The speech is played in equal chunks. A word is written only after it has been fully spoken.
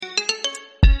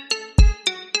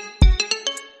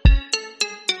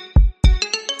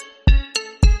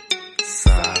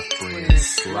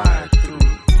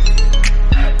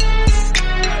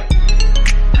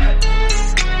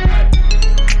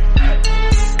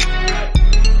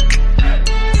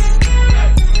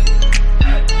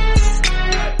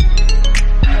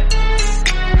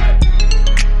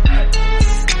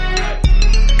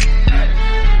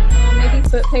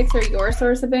pics are your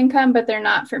source of income, but they're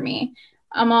not for me.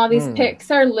 All these pics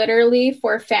are literally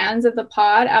for fans of the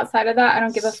pod. Outside of that, I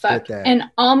don't give a fuck. And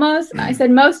I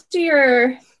said, most of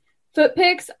your foot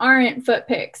pics aren't foot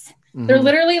pics. They're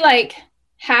literally like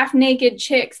half naked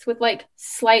chicks with like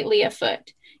slightly a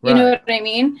foot. You know what I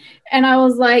mean? And I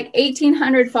was like,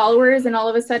 1,800 followers, and all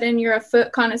of a sudden you're a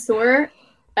foot connoisseur.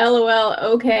 LOL.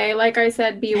 Okay. Like I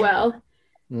said, be well.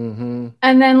 And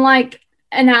then like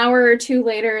an hour or two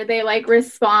later, they like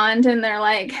respond and they're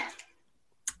like,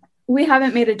 we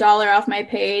haven't made $1 off my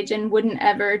page and wouldn't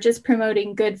ever, just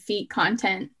promoting good feet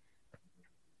content.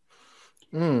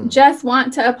 Just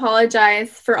want to apologize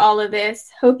for all of this.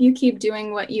 Hope you keep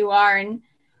doing what you are and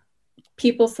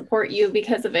people support you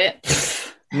because of it.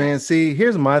 Man, see,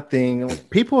 here's my thing.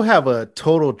 People have a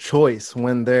total choice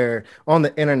when they're on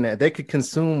the internet. They could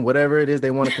consume whatever it is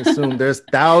they want to consume. There's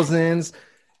thousands,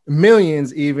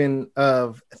 millions even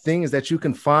of things that you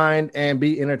can find and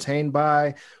be entertained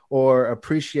by or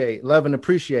appreciate, love and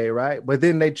appreciate, right? But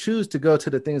then they choose to go to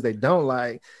the things they don't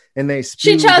like, and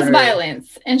she chose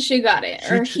violence and she got it.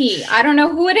 I don't know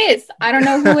who it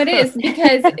is.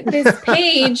 Because this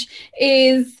page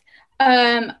is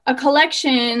a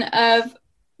collection of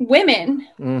women.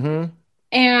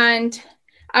 And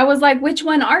I was like, which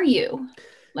one are you?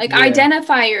 Like,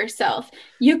 identify yourself.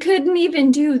 You couldn't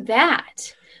even do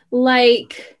that.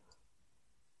 Like,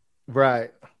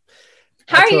 right.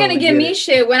 How are you going to give me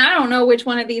shit when I don't know which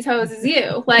one of these hoes is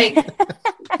you? Like,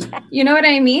 you know what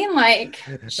I mean? Like,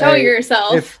 show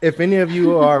yourself. If any of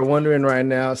you are wondering right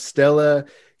now, Stella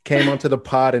came onto the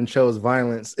pod and chose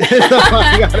violence.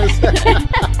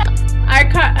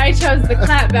 I chose the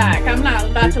clap back. I'm not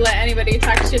about to let anybody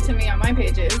talk shit to me on my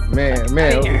pages. Man,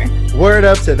 word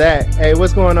up to that. Hey,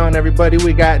 what's going on, everybody?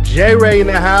 We got J Ray in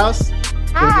the house.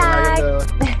 Hi.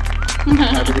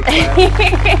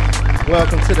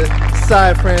 Welcome to the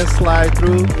Side Friends Slide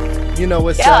Through. You know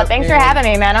what's up. Yeah, thanks for having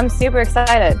me, man. I'm super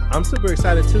excited. I'm super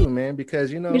excited too, man,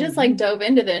 because we just like dove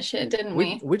into this shit, didn't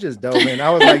we? We just dove in. I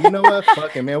was like, you know what?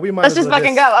 Fuck it, man. We might Let's just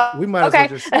fucking go. We might as well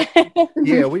just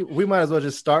we might as well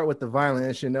just start with the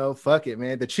violence, you know. Fuck it,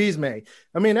 man. The cheese may.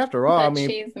 I mean, after all,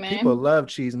 people love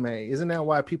cheese may. Isn't that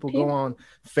why people go on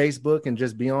Facebook and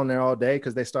just be on there all day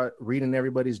because they start reading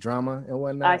everybody's drama and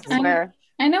whatnot? I swear.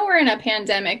 I know we're in a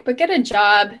pandemic, but get a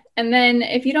job. And then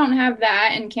if you don't have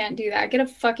that and can't do that, get a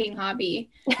fucking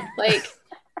hobby. Like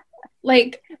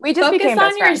we just focus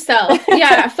on yourself.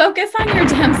 Yeah, focus on your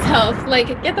damn self.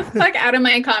 Like, get the fuck out of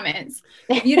my comments.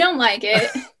 If you don't like it,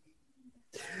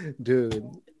 dude,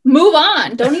 move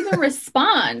on. Don't even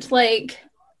respond. Like,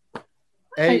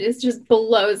 it just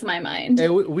blows my mind. Hey,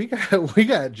 we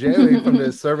got Jerry from the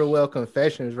Serverwell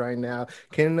Confessions right now.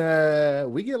 Can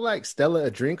we get like Stella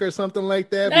a drink or something like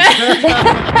that?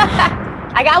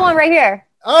 I got one right here.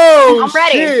 Oh, I'm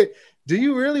ready. Shit. Do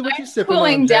you really? What you sipping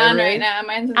cooling on, down right now?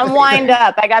 I'm wind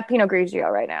up. I got Pinot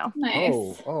Grigio right now. Nice.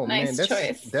 Oh nice man,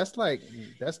 choice. That's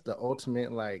the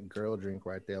ultimate like girl drink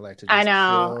right there. Like to just I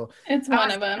know. chill. It's one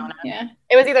of them. Yeah.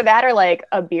 It was either that or like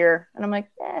a beer, and I'm like,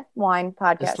 wine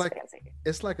podcast.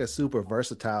 It's like a super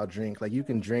versatile drink. Like you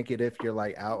can drink it if you're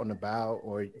like out and about,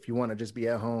 or if you want to just be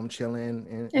at home chilling.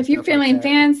 And if you're feeling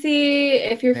fancy,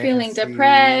 if you're feeling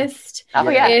depressed,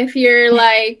 if you're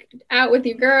like out with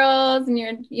your girls and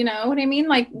you're, you know what I mean?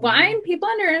 Like wine, people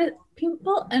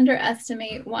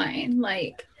underestimate wine.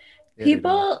 Like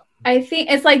people, I think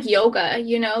it's like yoga,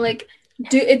 you know, like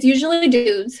it's usually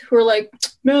dudes who are like,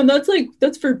 man,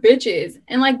 that's for bitches.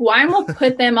 And like wine will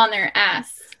put them on their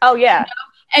ass. Oh yeah. You know?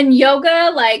 And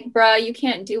yoga, like, bruh, you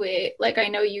can't do it. Like, I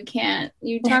know you can't.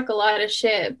 You talk a lot of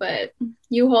shit, but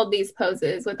you hold these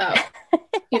poses without,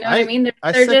 you know what I mean?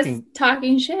 They're just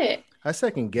talking shit. I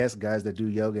second guess guys that do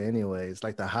yoga anyways.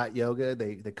 Like the hot yoga,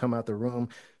 they come out the room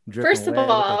first of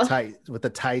all with the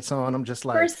tights on. I'm just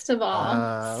like, first of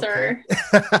all, sir,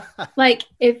 like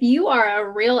if you are a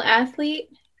real athlete,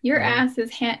 your ass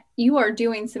is you are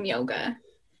doing some yoga.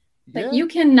 Like you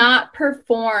cannot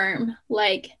perform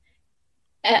like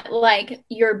at like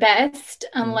your best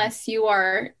unless you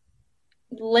are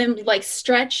like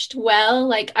stretched well.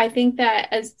 Like I think that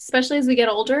especially as we get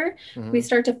older, we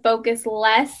start to focus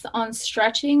less on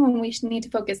stretching when we need to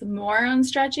focus more on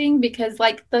stretching, because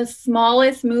like the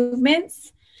smallest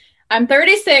movements, I'm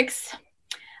 36,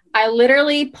 I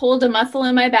literally pulled a muscle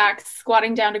in my back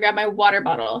squatting down to grab my water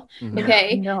bottle.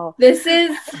 Okay. No. This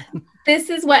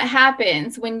is what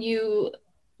happens when you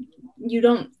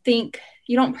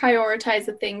don't prioritize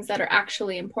the things that are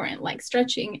actually important, like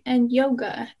stretching and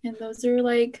yoga. And those are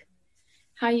like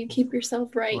how you keep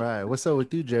yourself right. Right. What's up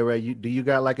with you, J Ray? Do you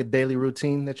got like a daily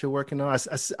routine that you're working on?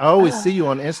 I always see you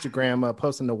on Instagram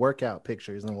posting the workout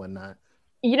pictures and whatnot.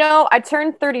 You know, I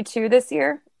turned 32 this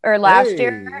year or last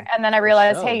year, and then I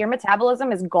realized, hey, your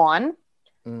metabolism is gone.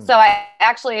 So I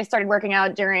actually started working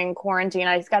out during quarantine.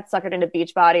 I just got suckered into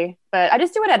Beachbody, but I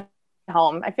just do it at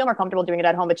home. I feel more comfortable doing it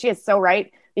at home, but she is so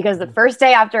right, because the first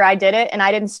day after I did it and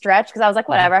I didn't stretch because I was like,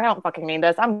 whatever, I don't fucking need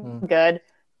this. I'm good.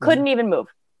 Couldn't even move.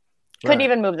 Couldn't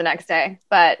even move the next day.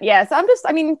 But yeah, so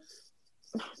I mean,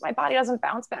 my body doesn't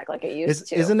bounce back like it used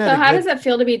to. Isn't that so how does it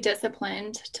feel to be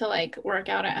disciplined to like work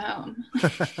out at home?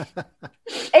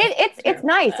 It's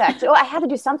nice, actually. I had to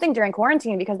do something during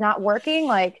quarantine because not working,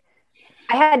 like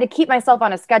I had to keep myself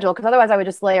on a schedule, because otherwise I would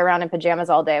just lay around in pajamas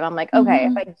all day. And I'm like, okay,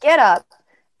 if I get up,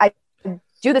 I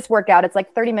do this workout. It's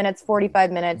like 30 minutes,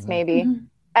 45 minutes maybe.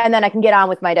 And then I can get on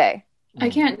with my day. I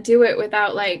can't do it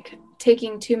without like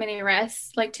taking too many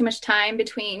rests, like too much time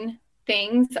between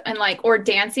things, and like, or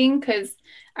dancing, because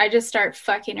I just start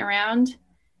fucking around.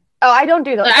 Oh, I don't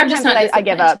do those. Like, I'm just not I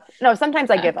give up. No, sometimes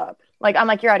I give up. Like, I'm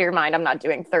like, you're out of your mind. I'm not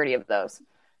doing 30 of those.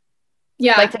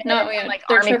 Yeah, like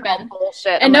they're tripping.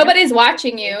 Bullshit. And nobody's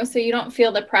watching you, so you don't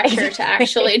feel the pressure to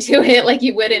actually do it like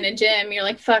you would in a gym. You're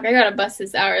like, fuck, I gotta bust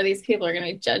this out, or these people are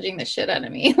gonna be judging the shit out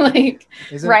of me. Like,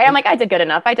 right? I'm like, I did good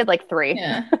enough. I did like 3.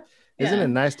 Yeah. Isn't it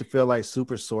nice to feel like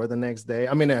super sore the next day?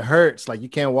 I mean, it hurts. Like, you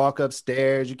can't walk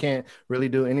upstairs. You can't really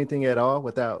do anything at all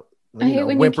without, I hate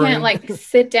when whimpering. You can't like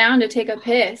sit down to take a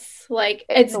piss. Like,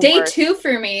 it's day worst. 2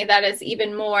 for me that is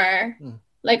even more.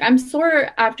 Like, I'm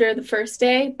sore after the first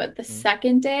day, but the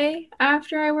second day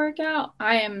after I work out,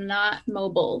 I am not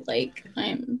mobile. Like,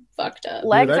 I'm fucked up.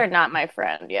 Legs are not my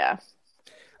friend. Yeah.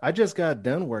 I just got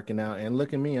done working out, and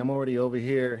look at me. I'm already over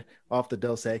here off the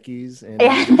Dos Equis,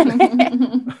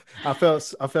 and I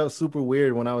felt super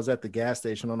weird when I was at the gas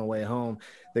station on the way home.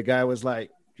 The guy was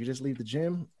like, "You just leave the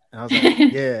gym?" And I was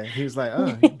like, "Yeah." He was like,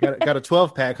 "Oh, you got a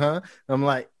 12-pack, huh?" I'm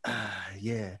like,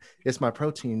 "Yeah, it's my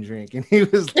protein drink." And he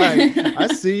was like, I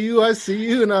see you,"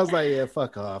 and I was like, "Yeah,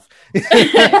 fuck off."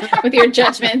 With your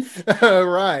judgments.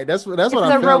 Right. That's what it's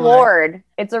I a reward. Like.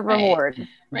 It's a reward.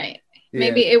 Right. Yeah.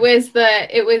 Maybe it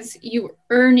was you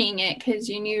earning it because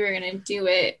you knew you were gonna do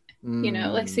it, you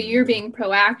know, like, so you're being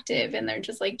proactive and they're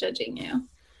just like judging you.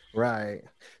 Right.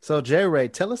 So J. Ray,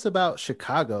 tell us about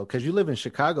Chicago, because you live in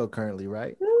Chicago currently,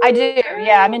 right? I do.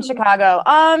 Yeah, I'm in Chicago.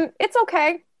 It's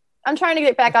okay. I'm trying to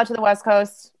get back out to the West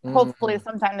Coast, hopefully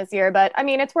sometime this year. But I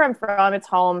mean, it's where I'm from. It's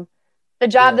home. The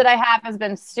job that I have has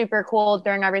been super cool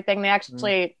during everything. They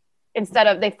actually,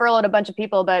 they furloughed a bunch of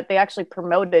people, but they actually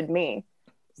promoted me.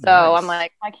 So I'm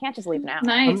like, I can't just leave now.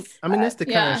 Nice. I mean, that's the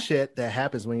kind of shit that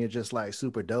happens when you're just like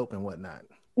super dope and whatnot.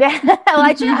 Yeah, well,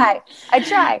 I try.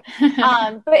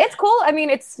 But it's cool. I mean,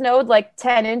 it snowed like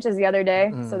 10 inches the other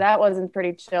day, so that wasn't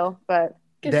pretty chill. But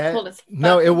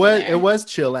it was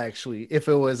chill actually. If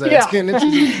it was 10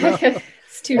 inches of snow.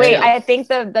 It's too Wait, chill. I think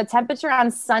the temperature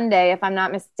on Sunday, if I'm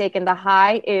not mistaken, the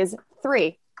high is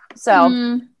 3.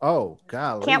 So oh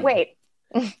golly, can't wait.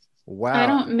 Wow. I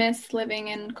don't miss living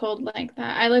in cold like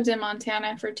that. I lived in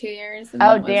Montana for 2 years.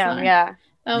 Oh damn, yeah.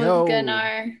 That was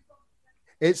good.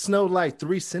 It snowed like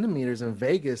 3 centimeters in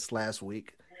Vegas last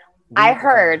week. I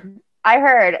heard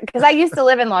because I used to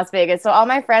live in Las Vegas, so all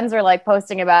my friends were like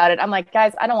posting about it. I'm like,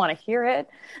 guys, I don't want to hear it.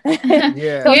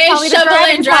 Yeah, you ain't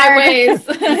shoveling driveways.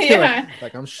 Yeah,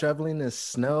 like I'm shoveling the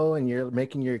snow, and you're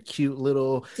making your cute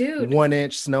little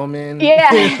 1-inch snowman.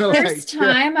 Yeah, first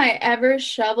time I ever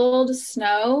shoveled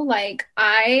snow, like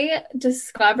I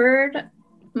discovered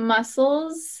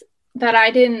muscles that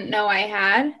I didn't know I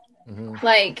had.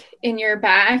 Like in your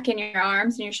back and your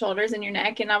arms and your shoulders and your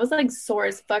neck, and I was like sore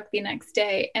as fuck the next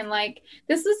day. And like,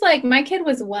 this was like, my kid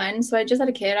was 1, so I just had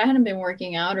a kid. I hadn't been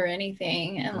working out or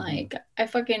anything, and like I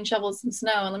fucking shoveled some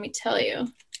snow, and let me tell you,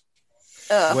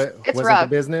 it's was rough. It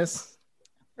the business?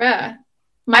 My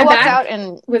back out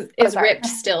and is ripped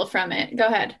still from it. Go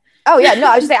ahead. Oh yeah, no,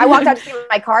 I was just saying, I walked out to see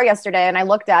my car yesterday, and I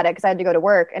looked at it because I had to go to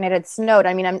work, and it had snowed.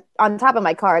 I mean, I'm on top of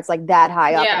my car; it's like that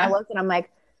high up, and I looked, and I'm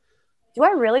like, do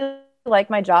I really like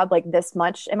my job like this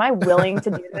much? Am I willing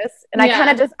to do this? And I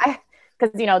kind of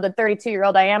because you know, the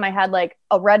 32-year-old I am, I had like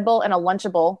a Red Bull and a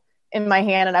Lunchable in my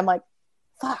hand, and I'm like,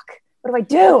 fuck, what do I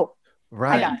do?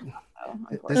 Right.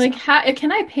 Like, how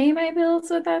can I pay my bills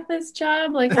without this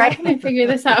job? Like, how can I figure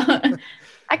this out?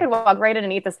 I could walk right in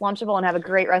and eat this Lunchable and have a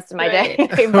great rest of my day.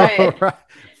 Right.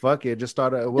 Fuck it, just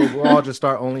we'll all just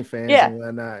start OnlyFans and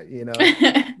whatnot. You know,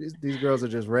 these girls are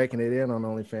just raking it in on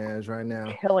OnlyFans right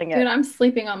now, killing it. Dude, I'm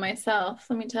sleeping on myself.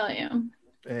 Let me tell you.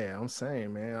 Yeah, I'm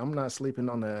saying, man, I'm not sleeping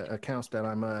on the accounts that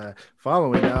I'm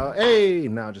following now. Hey,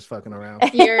 no, just fucking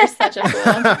around. You're such a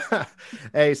fool.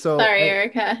 Hey, so sorry,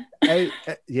 Erica.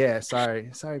 Yeah, sorry,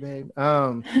 babe.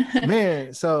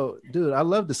 Man, so dude, I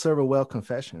love the Server Well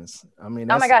confessions. I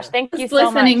mean, oh my gosh, thank you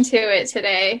so much. Listening to it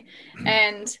today,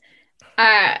 and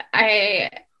I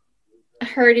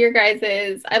heard your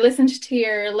guys's. I listened to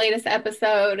your latest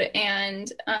episode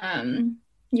and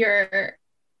your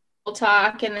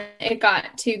talk, and it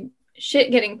got to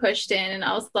shit getting pushed in, and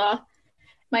I was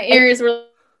my ears were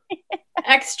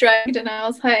extra, and I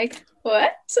was like,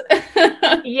 what?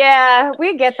 Yeah,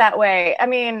 we get that way. I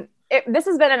mean, this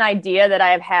has been an idea that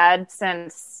I have had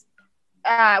since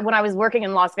when I was working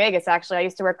in Las Vegas. Actually, I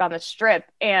used to work on the Strip,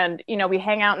 and we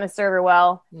hang out in the Server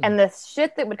Well, and the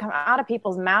shit that would come out of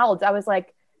people's mouths, I was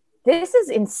like, this is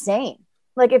insane.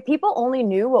 Like, if people only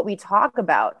knew what we talk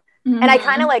about. And I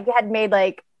kind of had made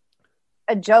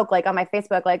a joke on my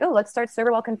Facebook, oh, let's start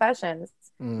Server Well Confessions.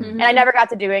 And I never got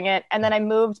to doing it. And then I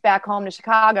moved back home to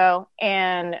Chicago,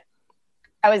 and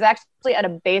I was actually at a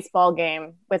baseball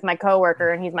game with my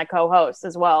coworker, and he's my co-host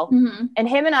as well. And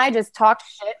him and I just talked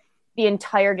shit the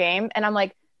entire game. And I'm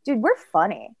like, dude, we're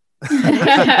funny. And we should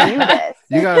do this.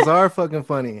 You guys are fucking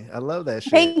funny. I love that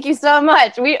shit. Thank you so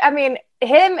much.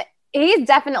 He's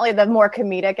definitely the more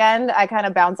comedic end. I kind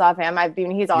of bounce off him.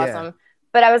 He's awesome. Yeah.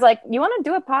 But I was like, you want to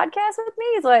do a podcast with me?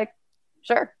 He's like,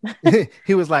 sure.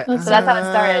 He was like, so that's how it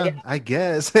started. I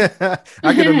guess.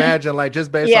 I could imagine,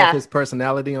 just based off his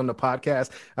personality on the podcast,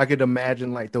 I could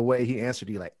imagine the way he answered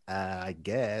you, I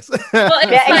guess. Well,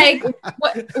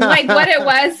 it's what it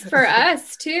was for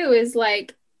us too is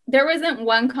there wasn't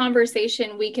one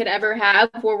conversation we could ever have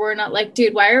where we're not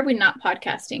dude, why are we not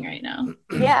podcasting right now?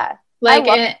 Yeah.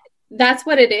 That's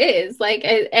what it is.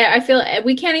 I feel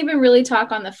we can't even really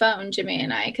talk on the phone, Jimmy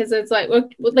and I, because it's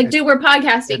dude, we're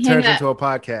podcasting. It turns into a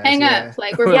podcast. Hang up.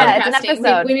 We're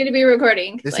podcasting. We need to be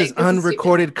recording. This is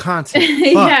unrecorded content.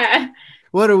 Yeah.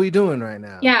 What are we doing right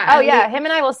now? Yeah. Oh, yeah. Him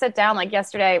and I will sit down.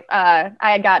 Yesterday, I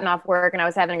had gotten off work and I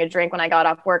was having a drink when I got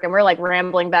off work, and we're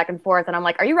rambling back and forth. And I'm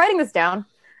like, are you writing this down?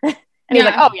 And he's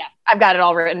like, oh yeah, I've got it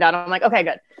all written down. I'm like, okay,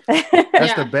 good.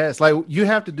 That's the best. You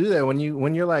have to do that when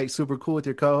you're super cool with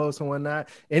your co-hosts and whatnot.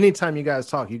 Anytime you guys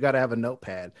talk, you got to have a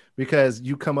notepad, because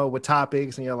you come up with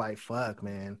topics and you're like, fuck,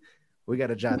 man, we got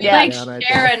to jot that down.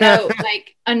 Share a note,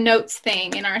 a notes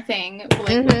thing in our thing.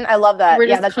 I love that. We're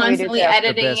just constantly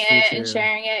editing it and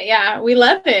sharing it. Yeah, we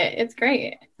love it. It's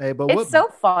great. Hey, but it's so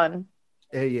fun.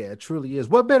 Yeah, it truly is.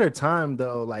 What better time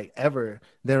though, ever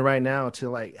than right now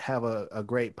to have a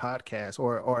great podcast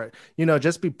or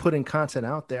just be putting content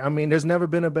out there. I mean, there's never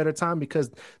been a better time,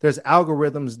 because there's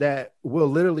algorithms that will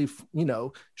literally,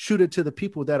 shoot it to the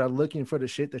people that are looking for the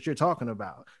shit that you're talking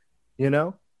about,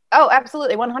 Oh,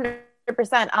 absolutely. 100%.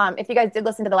 If you guys did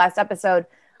listen to the last episode,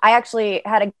 I actually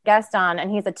had a guest on, and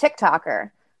he's a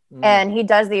TikToker, and he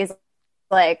does these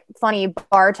funny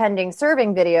bartending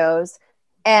serving videos.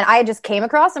 And I just came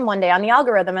across him one day on the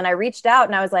algorithm, and I reached out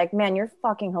and I was like, man, you're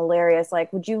fucking hilarious.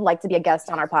 Would you like to be a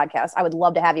guest on our podcast? I would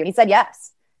love to have you. And he said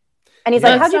yes. And he's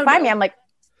like, how'd you find me? I'm like,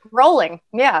 rolling.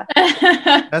 Yeah.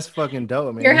 That's fucking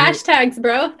dope, man. Your hashtags,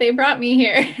 bro. They brought me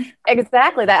here.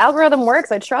 Exactly. That algorithm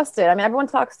works. I trust it. I mean, everyone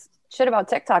talks shit about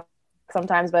TikTok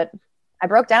sometimes, but I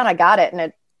broke down, I got it, and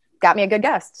it got me a good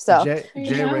guest. So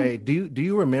J-Ray, do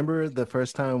you remember the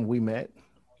first time we met?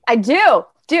 I do.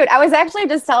 Dude, I was actually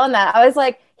just telling that. I was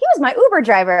like, he was my Uber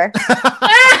driver. He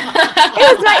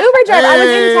was my Uber driver. I was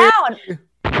in town.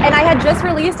 And I had just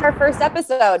released our first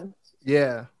episode.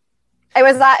 Yeah. It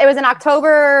was in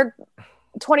October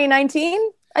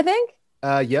 2019, I think.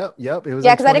 Yep. It was.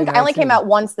 Yeah, because I only came out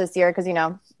once this year because,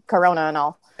 Corona and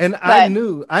all. And I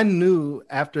knew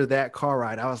after that car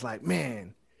ride, I was like,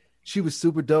 man, she was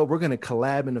super dope. We're going to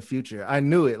collab in the future. I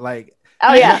knew it.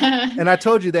 Oh yeah. And I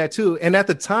told you that too. And at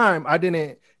the time I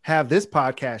didn't have this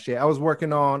podcast yet. I was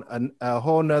working on a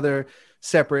whole nother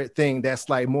separate thing that's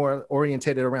more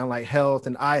orientated around health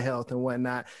and eye health and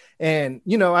whatnot. And,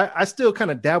 I still kind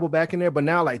of dabble back in there, but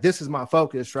now this is my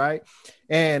focus. Right.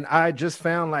 And I just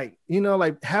found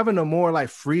having a more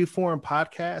free form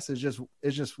podcast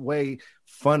is just way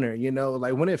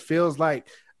funner, when it feels like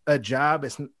a job,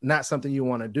 it's not something you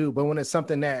want to do, but when it's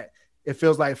something that it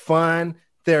feels like fun,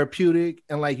 therapeutic,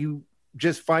 and you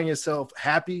just find yourself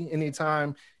happy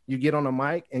anytime you get on a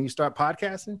mic and you start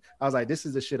podcasting, I was like, this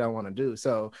is the shit I want to do.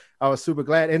 So I was super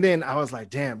glad. And then I was like,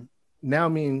 damn, now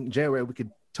me and J-Ray, we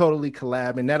could totally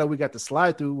collab. And now that we got the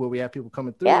slide through where we have people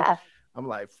coming through, I'm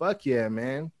like, fuck yeah,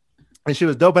 man. And she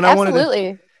was dope. And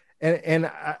absolutely. And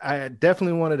I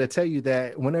definitely wanted to tell you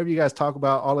that whenever you guys talk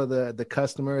about all of the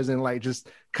customers and like just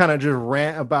kind of just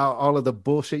rant about all of the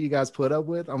bullshit you guys put up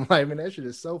with, I'm like, man, that shit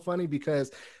is so funny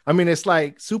because I mean, it's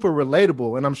like super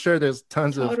relatable. And I'm sure there's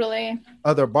tons of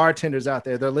other bartenders out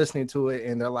there. They're listening to it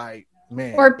and they're like,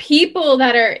 man. Or people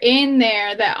that are in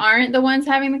there that aren't the ones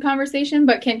having the conversation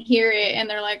but can hear it and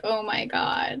they're like, oh my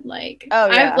God. Like,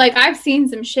 I've seen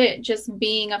some shit just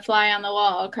being a fly on the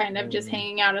wall, kind of just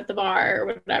hanging out at the bar or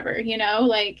whatever, you know,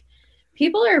 like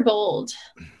people are bold.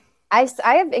 I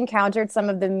have encountered some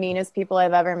of the meanest people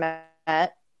I've ever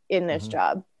met in this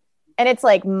job. And it's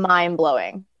like mind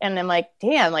blowing. And I'm like,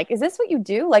 damn, like, is this what you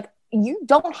do? Like, you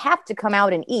don't have to come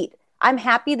out and eat. I'm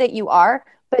happy that you are,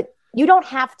 but you don't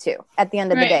have to at the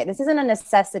end of the day. This isn't a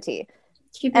necessity.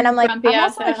 And I'm like, I'm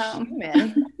also a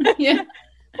human. Yeah.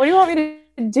 What do you want me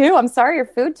to do? I'm sorry your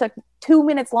food took 2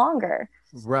 minutes longer.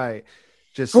 Right.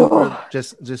 Just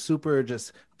super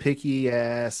picky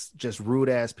ass, just rude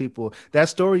ass people. That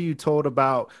story you told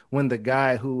about when the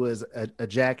guy who was a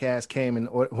jackass came and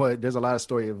there's a lot of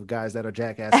story of guys that are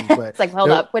jackasses, but it's like, hold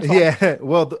up, which one? Yeah,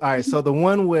 well, all right. So the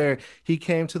one where he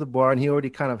came to the bar and he already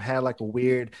kind of had like a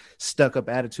weird stuck up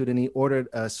attitude and he ordered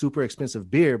a super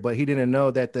expensive beer, but he didn't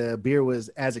know that the beer was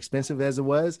as expensive as it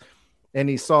was, and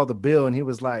he saw the bill and he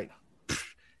was like,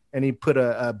 and he put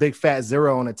a big fat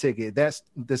 0 on a ticket. That's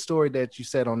the story that you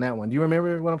said on that one. Do you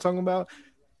remember what I'm talking about?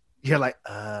 You're like,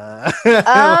 well,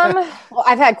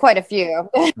 I've had quite a few,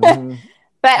 but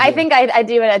I think I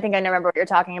do. And I think I remember what you're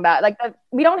talking about. Like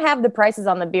we don't have the prices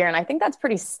on the beer. And I think that's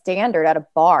pretty standard at a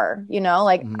bar, you know,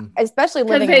 like especially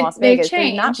living in Las Vegas,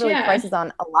 there's not really prices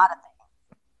on a lot of things.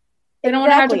 They don't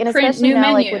have to and print especially new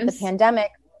now, menus. like with the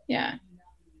pandemic. Yeah.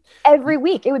 Every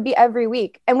week, it would be every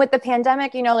week. And with the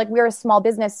pandemic, you know, like we're a small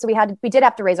business, so we did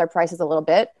have to raise our prices a little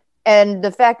bit. And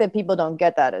the fact that people don't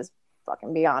get that is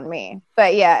fucking beyond me.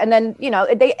 But yeah, and then, you know,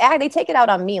 they take it out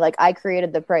on me like I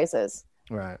created the prices.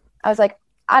 Right. I was like,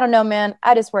 I don't know, man.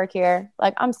 I just work here.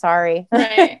 Like, I'm sorry.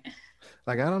 Right.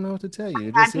 Like, I don't know what to tell you.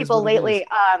 I've had people lately,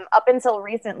 up until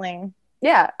recently,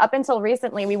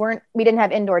 we didn't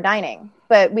have indoor dining,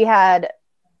 but we had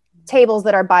tables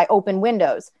that are by open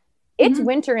windows. It's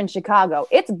winter in Chicago.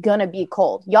 It's gonna be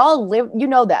cold. Y'all live, you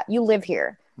know that. You live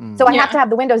here. So I have to have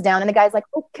the windows down. And the guy's like,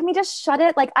 oh, can we just shut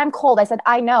it? Like, I'm cold. I said,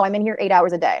 I know. I'm in here 8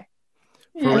 hours a day.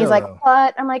 And he's like,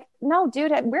 what? I'm like, no,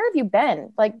 dude, where have you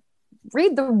been? Like,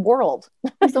 read the world.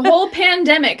 There's a whole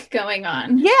pandemic going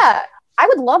on. Yeah. I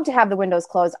would love to have the windows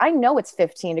closed. I know it's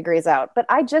 15 degrees out, but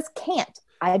I just can't.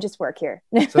 I just work here.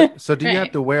 So do you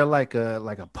have to wear like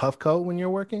a puff coat when you're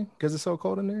working? Because it's so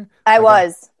cold in there? I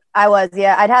was,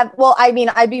 yeah.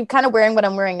 I'd be kind of wearing what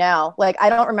I'm wearing now. Like, I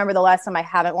don't remember the last time I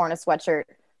haven't worn a sweatshirt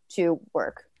to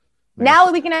work. Nice.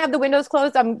 Now we can have the windows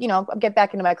closed. I'll get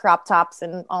back into my crop tops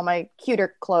and all my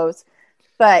cuter clothes.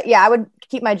 But yeah, I would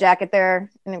keep my jacket there,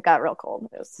 and it got real cold.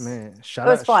 It was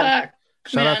fun.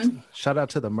 Shout out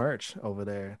to the merch over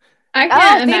there. I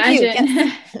can't imagine.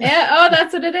 Yes. Yeah. Oh,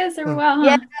 that's what it is. Server Well,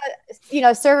 huh?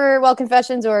 Yeah. Server Well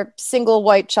Confessions or Single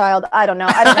White Child. I don't know.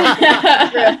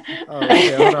 Oh,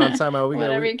 okay. Hold on. Time out.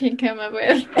 Whatever you can come up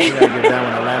with. We gotta get that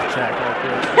one a laugh track real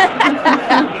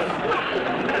quick.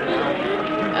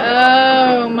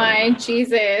 Oh my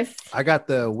Jesus! I got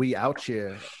the We Out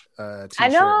Here. I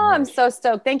know. Merch. I'm so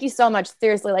stoked. Thank you so much.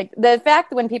 Seriously, like the fact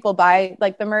that when people buy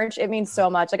like the merch, it means so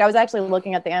much. Like I was actually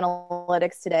looking at the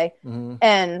analytics today,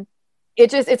 and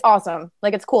it's awesome.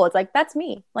 Like it's cool. It's like that's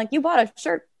me. Like you bought a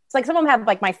shirt. It's like some of them have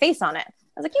like my face on it.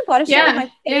 I was like, you bought a shirt with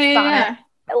my face on it.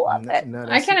 I love it. No,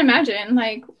 I can imagine.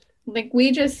 Like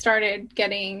we just started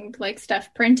getting like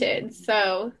stuff printed,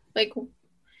 so like.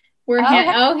 He's wearing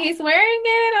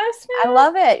it. I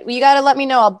love it. Well, you got to let me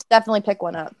know. I'll definitely pick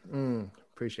one up.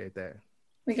 Appreciate that.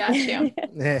 We got you.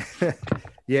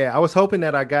 Yeah. I was hoping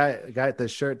that I got the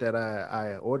shirt that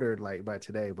I ordered like by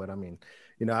today, but I mean,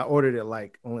 I ordered it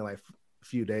like only like a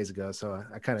few days ago, so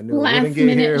I kind of knew it wouldn't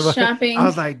get here. Shopping. I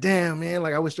was like, damn, man!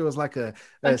 Like I wish there was like a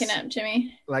fucking up,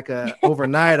 Jimmy. Like a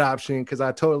overnight option because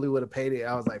I totally would have paid it.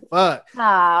 I was like, fuck.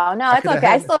 Oh no, it's okay.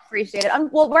 I still appreciate it.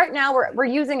 Well, right now we're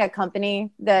using a company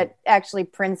that actually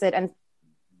prints it and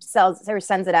sells or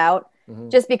sends it out.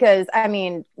 Just because I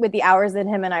mean, with the hours that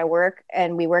him and I work,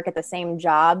 and we work at the same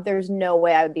job, there's no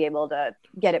way I would be able to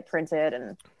get it printed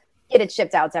and get it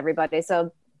shipped out to everybody.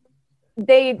 So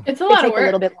it's a lot of work. A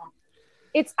little bit long.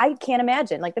 I can't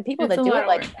imagine like the people that do it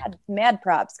like mad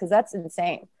props because that's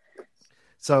insane.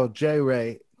 So J.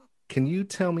 Ray, can you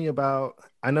tell me about,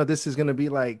 I know this is going to be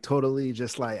like totally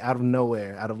just like out of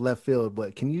nowhere, out of left field,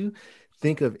 but can you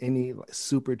think of any like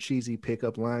super cheesy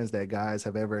pickup lines that guys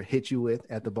have ever hit you with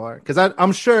at the bar? Because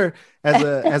I'm sure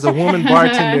as a woman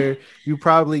bartender, you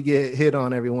probably get hit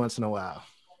on every once in a while.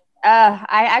 I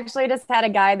actually just had a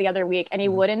guy the other week, and he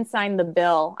wouldn't sign the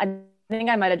bill. I think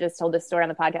I might have just told this story on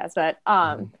the podcast, but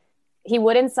he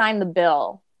wouldn't sign the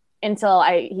bill until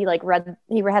he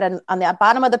read on the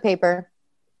bottom of the paper.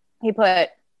 He put,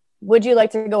 "Would you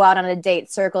like to go out on a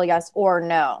date? Circle yes or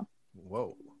no."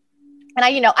 Whoa. And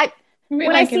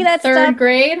when I see that third stuff,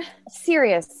 grade,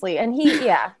 seriously, and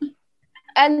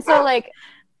and so like,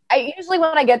 I usually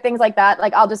when I get things like that,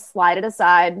 like I'll just slide it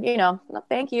aside, no,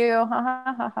 thank you,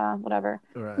 whatever.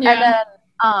 Right. Yeah.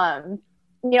 And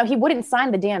then, he wouldn't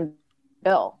sign the damn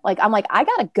bill. Like I'm like, I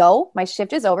gotta go. My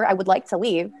shift is over. I would like to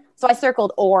leave. So I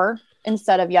circled or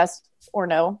instead of yes or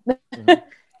no. Mm-hmm.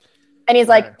 And he's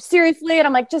like, seriously? And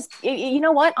I'm like, just, you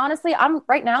know what? Honestly, I'm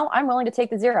willing to take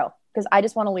the 0 because I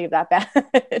just want to leave that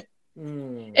bad.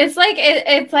 It's like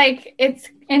it's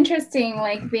interesting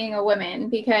like being a woman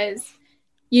because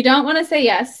you don't want to say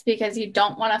yes because you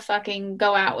don't want to fucking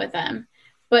go out with them,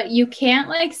 but you can't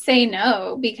like say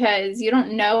no because you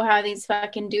don't know how these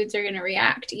fucking dudes are going to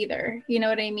react either. You know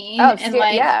what I mean?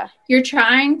 You're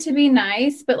trying to be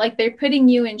nice, but like they're putting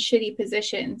you in shitty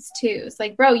positions too. It's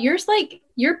like, bro, you're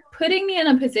putting me in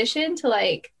a position to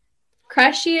like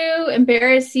crush you,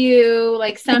 embarrass you,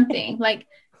 like something like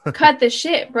cut the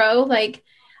shit, bro. Like,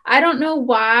 I don't know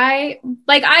why.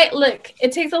 Like,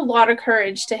 it takes a lot of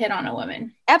courage to hit on a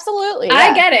woman. Absolutely.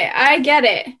 Yeah. I get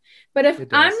it. But if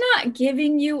I'm not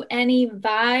giving you any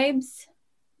vibes,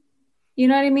 you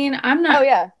know what I mean? I'm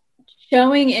not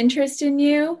showing interest in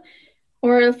you.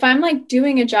 Or if I'm like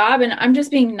doing a job and I'm just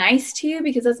being nice to you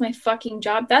because that's my fucking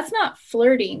job, that's not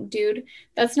flirting, dude.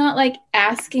 That's not like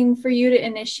asking for you to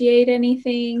initiate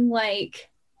anything. Like,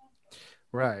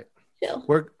 right.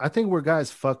 I think where guys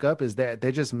fuck up is that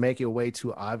they just make it way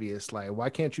too obvious. Like,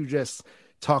 why can't you just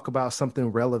talk about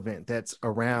something relevant that's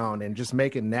around and just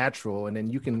make it natural, and then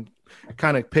you can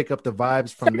kind of pick up the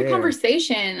vibes from there.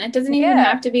 Conversation. It doesn't even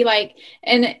have to be like,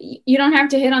 and you don't have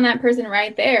to hit on that person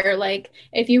right there. Like,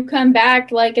 if you come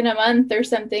back like in a month or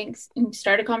something and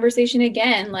start a conversation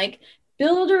again, like,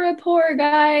 build a rapport,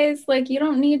 guys. Like, you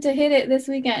don't need to hit it this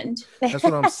weekend. That's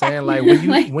what I'm saying. Like, when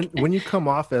you when you come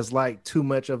off as like too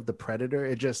much of the predator,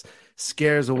 it just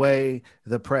scares away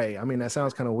the prey. I mean, that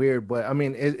sounds kind of weird, but I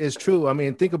mean, it's true. I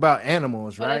mean, think about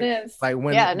animals, right? It is. Like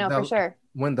for sure.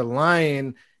 When the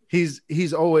lion,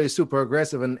 he's always super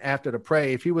aggressive, and after the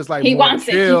prey, if he was like he more wants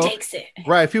chill, it, he takes it.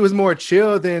 Right. If he was more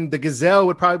chill, then the gazelle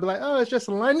would probably be like, "Oh, it's just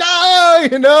a lion." No,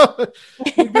 you know.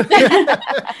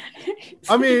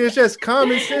 I mean, it's just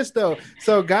common sense though.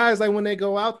 So guys, like when they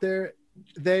go out there,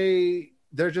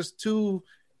 they're just too.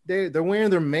 They're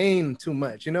wearing their mane too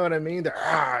much. You know what I mean?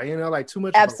 They're like too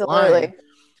much. Absolutely.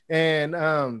 And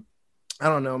I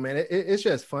don't know, man. It's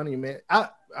just funny, man. All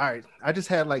right. I just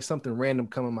had like something random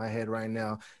come in my head right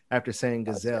now after saying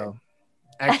gazelle.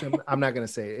 Actually, I'm not gonna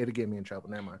say it. It'll get me in trouble.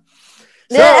 Never mind.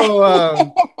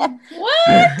 So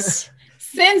what?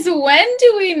 Since when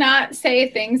do we not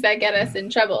say things that get us in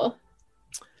trouble?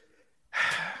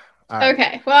 Right.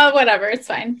 Okay, well, whatever, it's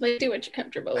fine. Like, do what you're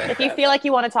comfortable with. If you feel like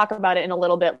you want to talk about it in a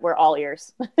little bit, we're all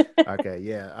ears. Okay,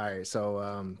 yeah, all right.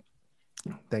 So,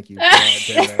 thank you.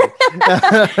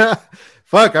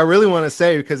 Fuck, I really want to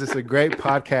say because it's a great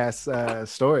podcast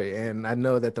story, and I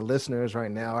know that the listeners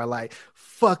right now are like,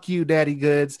 "Fuck you, Daddy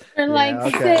Goods." They're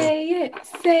say it,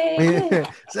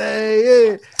 say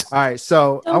it. All right,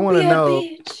 so I want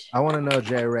to know,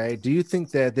 J. Ray, do you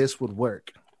think that this would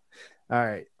work? All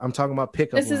right, I'm talking about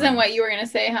pickup. This isn't what you were gonna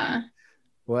say, huh?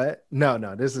 What? No,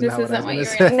 this isn't what you were gonna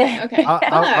say. Okay,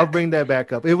 I'll bring that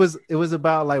back up. It was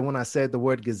about like when I said the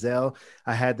word gazelle,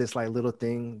 I had this like little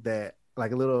thing that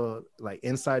like a little like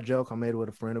inside joke I made with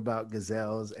a friend about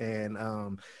gazelles and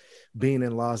being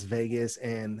in Las Vegas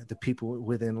and the people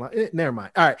within. Never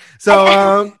mind. All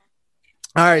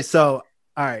right. So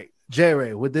J.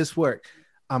 Ray, would this work?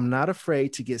 I'm not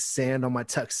afraid to get sand on my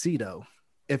tuxedo.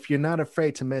 If you're not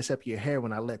afraid to mess up your hair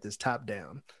when I let this top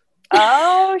down.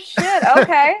 Oh shit!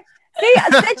 Okay. See, shit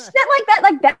like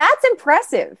that, that's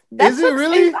impressive. Is it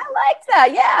really? I like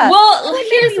that. Yeah. Well,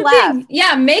 here's the thing.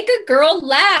 Yeah, make a girl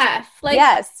laugh. Like,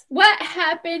 yes. What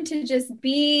happened to just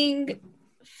being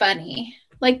funny?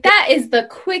 Like, that is the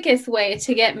quickest way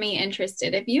to get me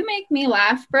interested. If you make me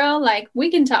laugh, bro, like,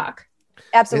 we can talk.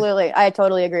 Absolutely, I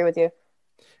totally agree with you.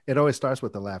 It always starts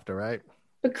with the laughter, right?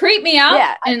 But creep me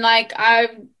out, and like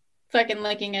I'm fucking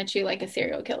looking at you like a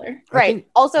serial killer. Right.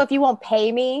 Also, if you won't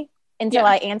pay me until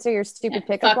I answer your stupid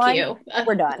pickup line,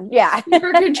 we're done. Yeah.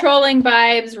 Super controlling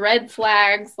vibes, red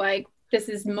flags. Like, this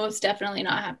is most definitely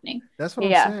not happening. That's what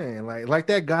I'm saying. Like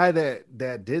that guy that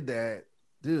did that,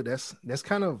 dude. That's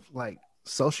kind of like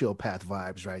sociopath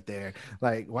vibes right there.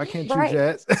 Like, why can't you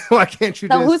just? Why can't you?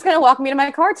 So who's gonna walk me to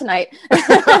my car tonight?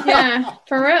 Yeah,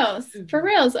 for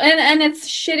reals. And it's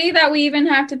shitty that we even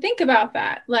have to think about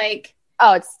that. Like,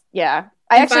 oh, it's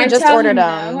I actually just ordered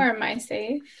no, or am I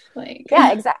safe? Like,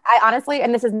 yeah, exactly. I honestly,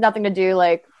 and this has nothing to do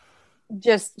like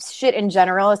just shit in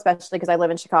general, especially because I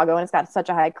live in Chicago and it's got such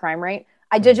a high crime rate.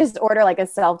 I did just order like a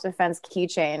self-defense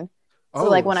keychain. So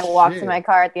like when I walk to my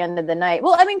car at the end of the night.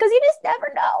 Well, I mean, because you just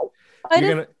never know.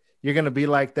 You're gonna be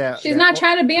like that. She's not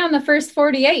trying to be on the first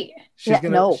 48. She's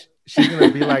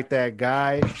gonna be like that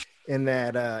guy in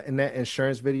that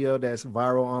insurance video that's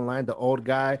viral online, the old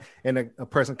guy, and a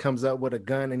person comes up with a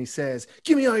gun and he says,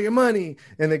 "Give me all your money,"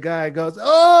 and the guy goes,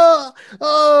 "Oh,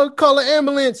 call an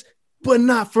ambulance." But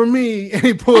not for me. And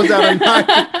he pulls out a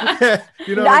knife.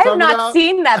 You know, I have not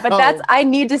seen that, but I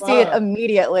need to see it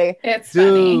immediately. It's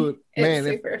funny. Man,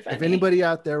 super funny. If anybody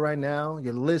out there right now,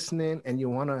 you're listening and you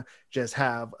want to just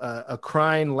have a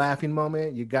crying, laughing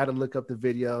moment, you got to look up the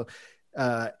video.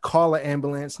 Call an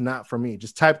ambulance, not for me.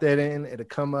 Just type that in. It'll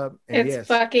come up. And it's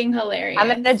fucking hilarious. I'm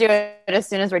going to do it as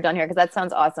soon as we're done here because that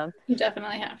sounds awesome. You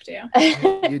definitely have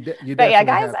to. you but yeah,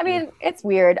 guys, I mean, it's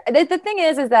weird. The thing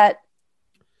is that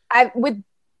with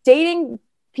dating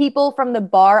people from the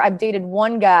bar, I've dated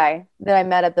one guy that I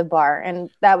met at the bar, and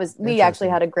we actually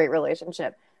had a great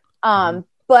relationship.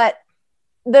 But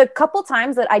the couple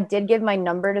times that I did give my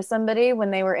number to somebody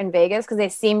when they were in Vegas, because they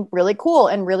seemed really cool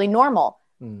and really normal,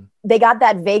 they got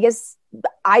that Vegas,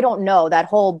 I don't know, that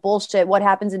whole bullshit, what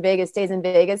happens in Vegas stays in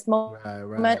Vegas moment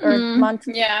or month.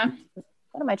 Yeah.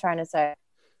 What am I trying to say?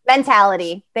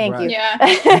 Mentality. Thank you. Yeah.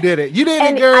 You did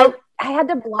it, girl. I had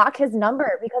to block his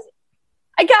number because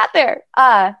I got there.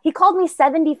 He called me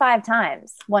 75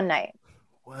 times one night.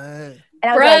 What? And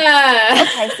I was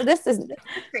like, okay, so this is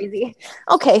crazy.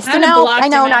 Okay, so now I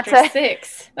know not to.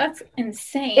 6. That's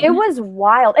insane. It was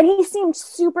wild. And he seemed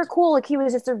super cool. Like he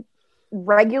was just a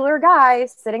regular guy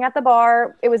sitting at the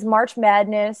bar. It was March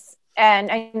Madness.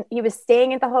 And he was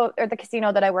staying at the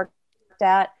casino that I worked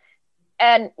at.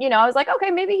 And, I was like,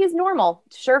 okay, maybe he's normal.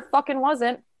 Sure fucking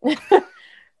wasn't.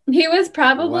 He was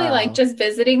probably like just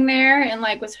visiting there and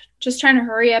like was just trying to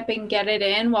hurry up and get it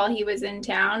in while he was in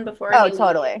town before. Oh,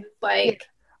 totally. Like,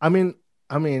 I mean,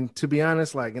 to be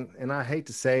honest, like, and I hate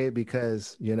to say it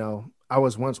because, I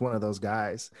was once one of those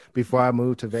guys before I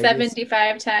moved to Vegas.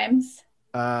 75 times.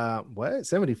 What?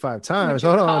 75 times?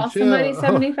 Hold on. Somebody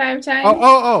 75 times?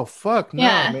 Oh, fuck. No,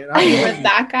 yeah. man. Was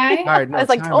that guy? All right, no, I was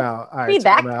like, time out. All right,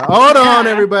 that. Hold on,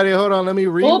 everybody. Hold on. Let me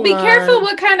read. Well, be careful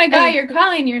what kind of guy you're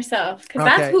calling yourself, because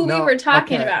that's who we were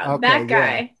talking about. That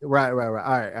guy. Yeah. Right. All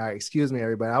right. Excuse me,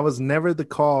 everybody. I was never the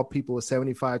call people with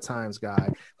 75 times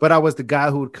guy, but I was the guy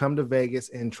who would come to Vegas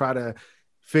and try to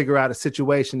figure out a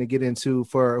situation to get into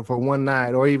for one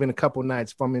night or even a couple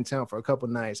nights if I'm in town for a couple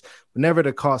nights, but never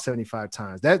to call 75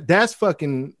 times. That's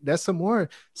some more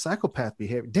psychopath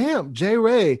behavior. Damn, J.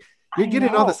 Ray, you're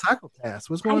getting all the psychopaths.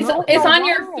 What's going on? It's on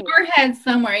your forehead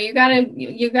somewhere. You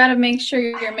gotta make sure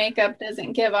your makeup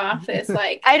doesn't give off this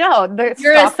like. I know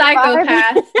you're a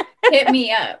psychopath. Hit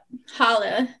me up,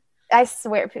 holla. I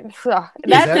swear,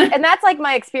 that's like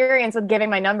my experience with giving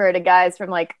my number to guys from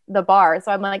like the bar.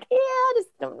 So I'm like,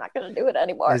 I'm not gonna do it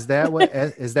anymore. Is that what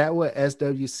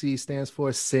SWC stands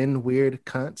for? Send weird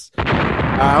cunts.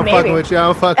 I'm fucking with you.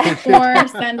 Or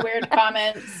send weird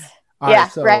comments.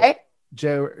 Right.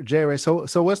 J Ray.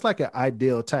 So what's like an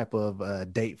ideal type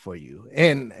of date for you?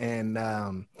 And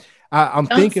I'm Don't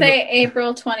thinking. Say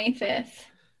April 25th.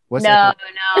 No,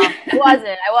 I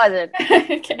wasn't.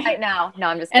 Okay. Right now. No,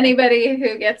 I'm just kidding. Anybody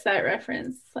who gets that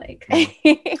reference, like.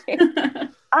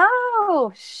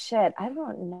 Oh, shit. I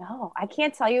don't know. I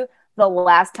can't tell you the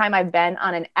last time I've been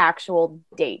on an actual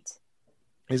date.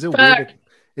 Is it weird?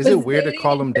 Is it weird to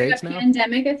call them dates now?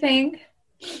 Pandemic, I think.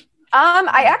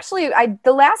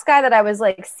 The last guy that I was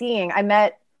like seeing, I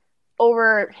met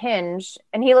over Hinge,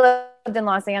 and he lived in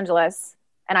Los Angeles.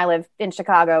 And I live in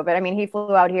Chicago, but I mean, he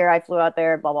flew out here, I flew out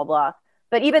there, blah, blah, blah.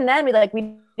 But even then we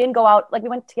didn't go out, like we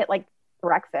went to get like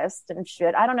breakfast and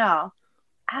shit. I don't know.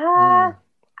 I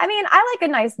mean, I like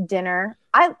a nice dinner.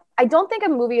 I don't think a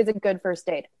movie is a good first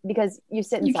date because you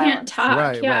sit in silence. You can't talk.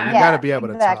 Right. You gotta be able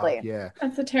to talk. Yeah.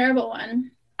 That's a terrible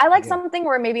one. I like something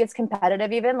where maybe it's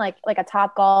competitive, even like a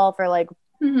Top Golf or like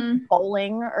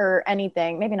bowling or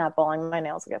anything. Maybe not bowling. My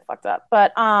nails will get fucked up,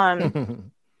 but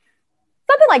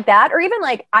something like that, or even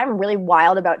like I'm really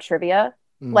wild about trivia.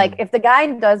 Like if the guy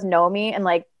does know me and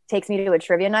like takes me to a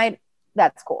trivia night,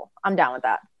 that's cool. I'm down with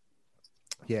that.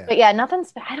 Yeah. But yeah,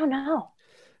 I don't know.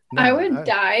 No, I would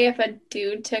die if a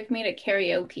dude took me to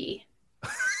karaoke.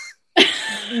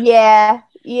 Yeah,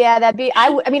 that'd be.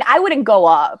 I mean, I wouldn't go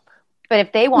up, but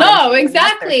if they want, no,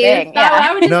 exactly.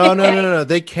 No.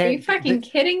 They can't. Are you fucking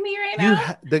kidding me right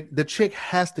now? The chick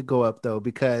has to go up though,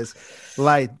 because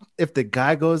like if the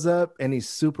guy goes up and he's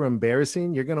super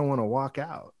embarrassing, you're gonna want to walk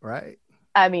out, right?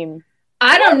 I mean,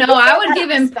 I don't know. I would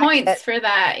give him points for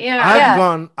that.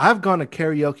 Yeah. I've gone to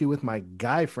karaoke with my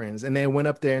guy friends, and they went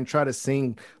up there and tried to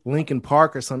sing Linkin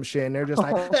Park or some shit, and they're just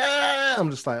like, ah! I'm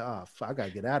just like, oh, I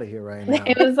gotta get out of here right now.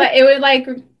 It would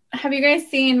have you guys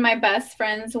seen My Best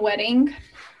Friend's Wedding?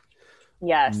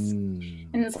 Yes.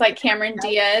 And it's like Cameron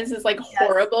Diaz is like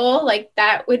horrible. Like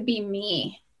that would be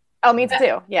me. Oh, me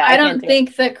too. Yeah. I don't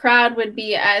think the crowd would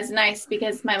be as nice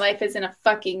because my life is in a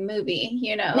fucking movie,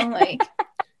 you know, like.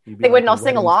 They wouldn't all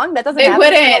sing along. That doesn't.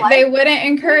 They wouldn't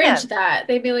encourage that.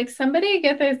 They'd be like, "Somebody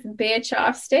get this bitch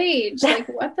off stage!" Like,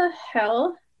 what the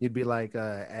hell? You'd be like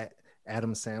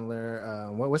Adam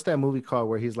Sandler. What's that movie called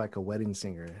where he's like a wedding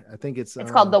singer? I think it's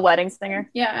called The Wedding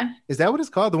Singer. Yeah. Is that what it's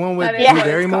called? The one with Drew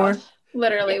Barrymore?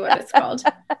 Literally, what it's called.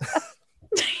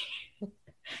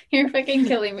 You're fucking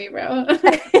killing me, bro.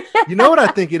 You know what I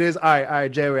think it is? All right,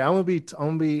 Jerry. I'm gonna be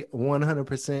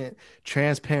 100%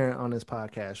 transparent on this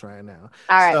podcast right now.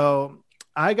 All right. So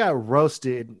I got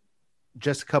roasted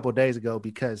just a couple of days ago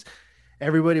because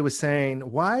everybody was saying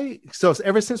why. So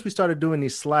ever since we started doing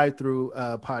these slide through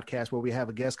podcasts where we have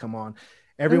a guest come on,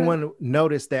 everyone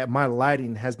noticed that my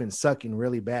lighting has been sucking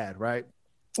really bad, right?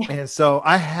 And so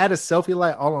I had a selfie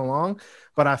light all along,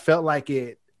 but I felt like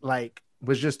it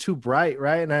was just too bright,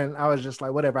 right? And then I was just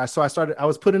like, whatever. I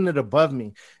was putting it above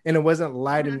me, and it wasn't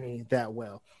lighting me that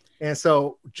well. And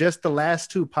so just the last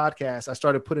two podcasts, I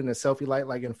started putting a selfie light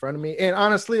like in front of me. And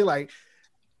honestly, like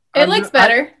it looks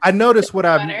better. I noticed what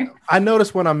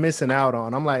I'm missing out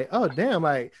on. I'm like, oh damn,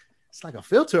 like it's like a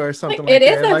filter or something like that. It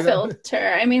is a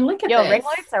filter. I mean, look at this. Ring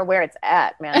lights are where it's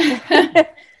at, man.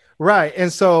 Right.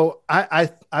 And so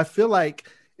I feel like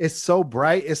it's so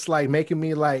bright, it's like making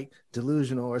me like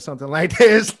delusional or something like that.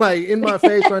 It's like in my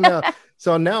face right now.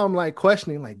 So now I'm like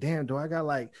questioning, like, damn, do I got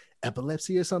like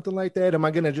epilepsy or something like that? Am I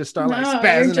gonna just start like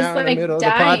spazzing out in the middle of the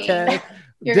podcast?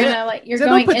 You're going into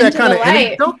the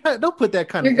light. Don't put that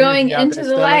kind of. You're going into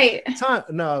the light. Time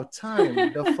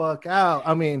the fuck out.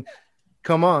 I mean,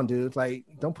 come on, dude. Like,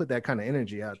 don't put that kind of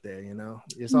energy out there. You know,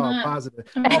 it's all positive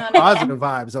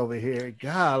vibes over here.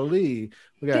 Golly,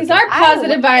 these are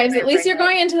positive vibes. At least you're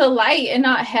going into the light and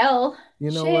not hell. You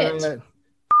know what?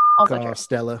 Call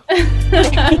Stella. You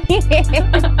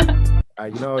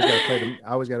know, I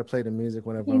always got to play the music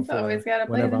whenever I'm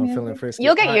feeling frisky.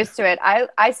 You'll get used to it.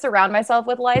 I surround myself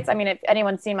with lights. I mean, if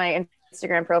anyone's seen my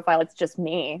Instagram profile, it's just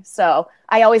me. So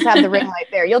I always have the ring light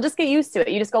there. You'll just get used to it.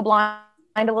 You just go blind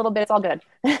a little bit. It's all good.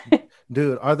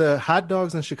 Dude, are the hot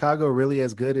dogs in Chicago really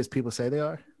as good as people say they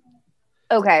are?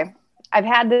 Okay. I've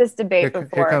had this debate before.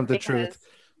 Here comes the truth.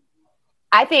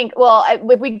 I think, well,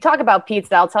 if we talk about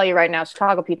pizza, I'll tell you right now,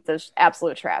 Chicago pizza is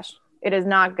absolute trash. It is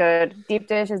not good. Deep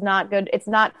dish is not good. It's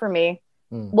not for me.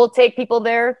 We'll take people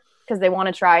there because they want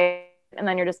to try it. And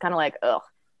then you're just kind of like, ugh.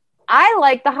 I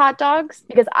like the hot dogs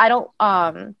because I don't,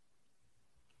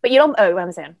 but you don't, what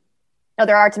I'm saying. No,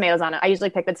 there are tomatoes on it. I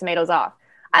usually pick the tomatoes off.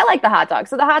 I like the hot dogs.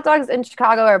 So the hot dogs in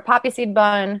Chicago are poppy seed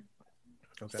bun,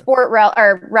 sport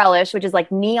relish, which is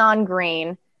like neon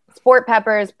green, sport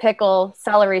peppers, pickle,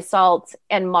 celery salt,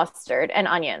 and mustard and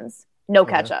onions. No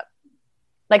ketchup.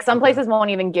 Like some places won't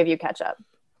even give you ketchup.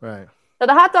 Right. So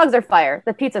the hot dogs are fire.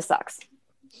 The pizza sucks.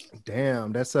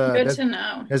 Damn, that's good to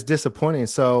know. That's disappointing.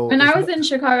 So when I was in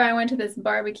Chicago, I went to this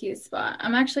barbecue spot.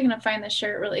 I'm actually gonna find the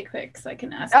shirt really quick so I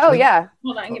can ask. Oh yeah.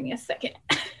 Hold on, give me a second.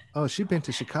 Oh, she's been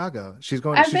to Chicago.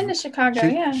 I've been to Chicago.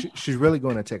 She's really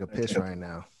going to take a piss right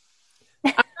now.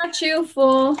 I'm not you,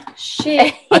 fool.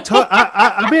 Shit.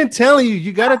 I've been telling you,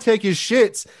 you got to take your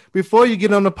shits before you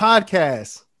get on the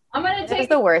podcast. I'm gonna take. It's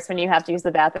the worst when you have to use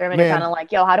the bathroom and you're kind of like,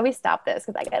 "Yo, how do we stop this?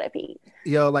 Because I gotta pee."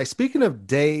 Yo, like speaking of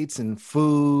dates and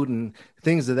food and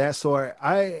things of that sort,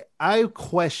 I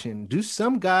question: do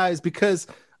some guys? Because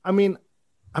I mean,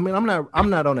 I'm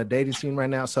not on a dating scene right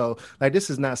now, so like this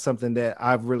is not something that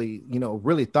I've really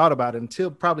thought about until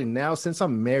probably now, since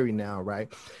I'm married now, right?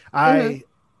 I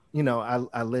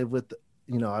live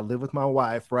with my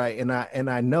wife, right? And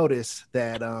I notice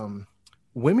that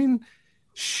women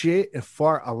shit and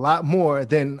fart a lot more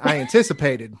than I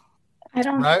anticipated. I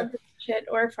don't know shit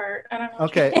or fart. I don't know.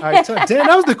 Okay, all right. So, damn,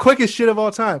 that was the quickest shit of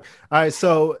all time. All right,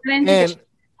 so and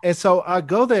so I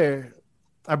go there.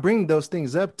 I bring those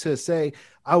things up to say,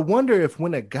 I wonder if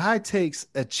when a guy takes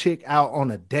a chick out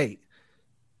on a date,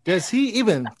 does he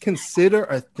even consider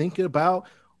or think about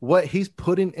what he's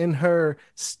putting in her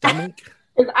stomach?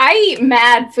 I eat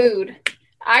mad food.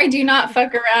 I do not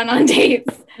fuck around on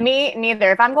dates. Me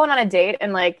neither. If I'm going on a date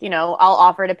and like, I'll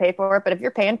offer to pay for it, but if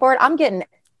you're paying for it, I'm getting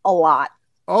a lot.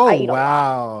 Oh,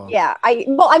 wow. Yeah. I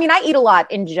eat a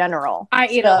lot in general. I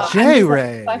eat a lot. J-Ray. I'm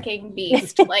just a fucking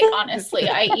beast. Like, honestly,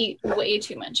 I eat way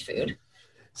too much food.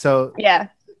 So yeah.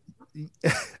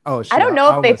 Oh, shit. I don't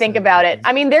know if they think about it.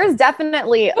 I mean, there's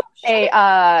definitely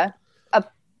a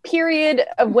period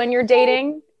of when you're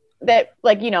dating that,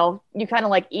 like, you kind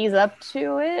of like ease up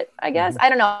to it, I guess. I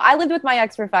don't know. I lived with my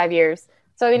ex for 5 years.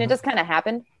 So, it just kind of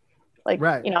happened. Like,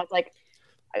 right. It's like,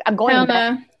 I'm going to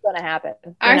bed. It's going to happen.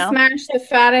 I smashed the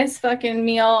fattest fucking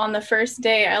meal on the first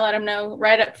day. I let them know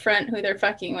right up front who they're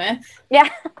fucking with. Yeah.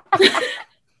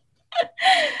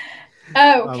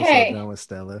 Okay. I'm so done with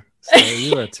Stella. Stella,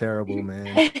 you are terrible,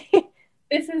 man.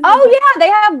 This is yeah, they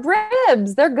have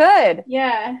ribs. They're good.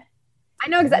 Yeah. I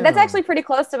know exactly. That's actually pretty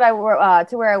close to where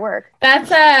I work.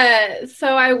 That's so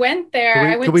I went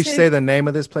there. Could we say the name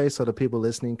of this place so the people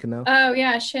listening can know? Oh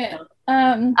yeah, shit.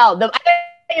 I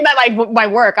think about my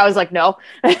work. I was like, no.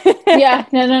 Yeah,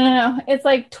 no. It's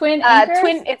like Twin Anchors.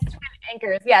 It's Twin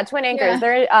Anchors. Yeah, Twin Anchors.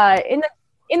 Yeah. They're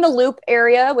in the Loop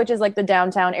area, which is like the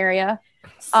downtown area.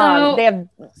 So they have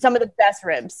some of the best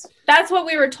ribs. That's what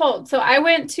we were told. So I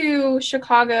went to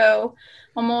Chicago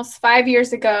almost 5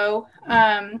 years ago.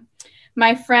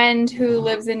 My friend who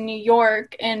lives in New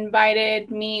York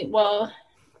invited me. Well,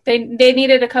 they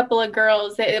needed a couple of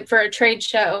girls for a trade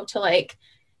show to like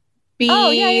be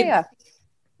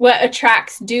what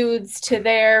attracts dudes to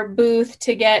their booth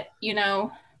to get,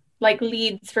 like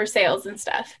leads for sales and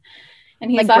stuff.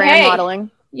 And he's like brand hey,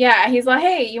 modeling. Yeah, he's like,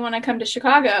 hey, you want to come to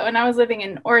Chicago? And I was living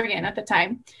in Oregon at the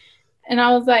time. And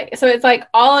I was like, so it's like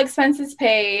all expenses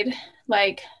paid,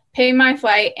 like pay my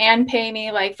flight and pay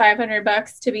me like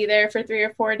 $500 to be there for 3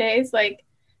 or 4 days. Like,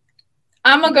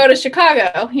 I'm going to go to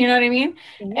Chicago. You know what I mean?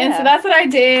 Yeah. And so that's what I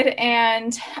did.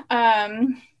 And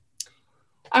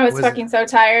I was fucking so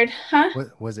tired. Huh?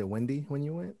 Was it windy when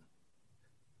you went?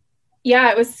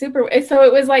 Yeah, it was super. So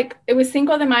it was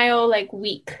Cinco de Mayo like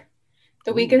week.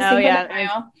 The week of Cinco de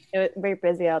Mayo. It was very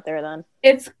busy out there then.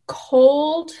 It's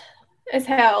cold as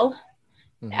hell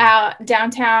out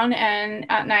downtown, and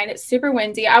at night it's super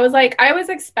windy. I was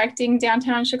expecting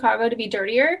downtown Chicago to be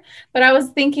dirtier, but I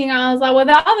was like, with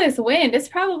all this wind, it's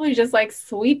probably just like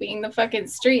sweeping the fucking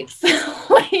streets.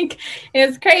 Like,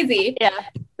 it's crazy. Yeah.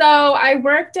 So I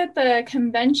worked at the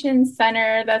convention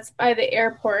center that's by the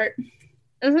airport.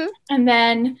 And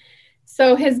then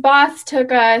so his boss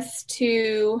took us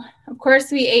to, of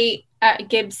course, we ate at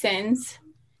Gibson's.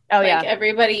 Oh, yeah.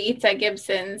 Everybody eats at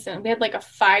Gibson's. And we had like a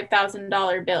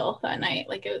 $5,000 bill that night.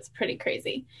 Like, it was pretty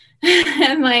crazy.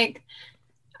 And like,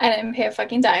 I didn't pay a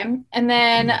fucking dime. And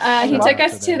then he took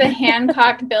us to the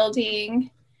Hancock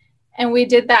building and we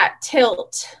did that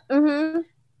tilt.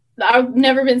 I've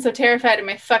never been so terrified in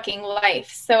my fucking life.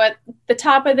 So at the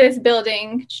top of this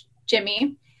building,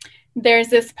 Jimmy, there's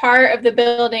this part of the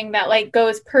building that like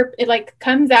goes it like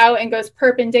comes out and goes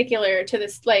perpendicular to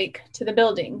this, like, to the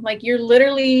building. Like, you're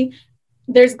literally,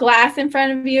 there's glass in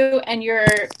front of you and you're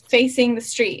facing the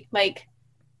street. Like,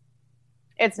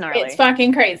 it's gnarly. It's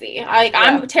fucking crazy.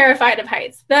 I'm terrified of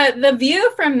heights. The view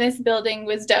from this building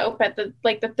was dope. At the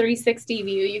 360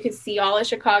 view, you could see all of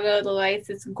Chicago, the lights.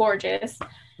 It's gorgeous.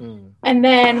 And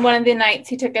then one of the nights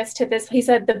he took us to this, he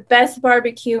said the best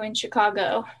barbecue in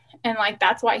Chicago. And like,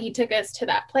 that's why he took us to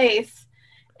that place.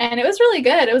 And it was really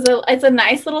good. It's a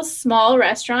nice little small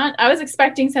restaurant. I was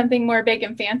expecting something more big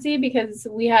and fancy because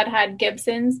we had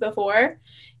Gibson's before,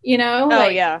 the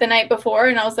night before.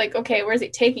 And I was like, okay, where's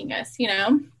it taking us?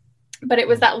 But it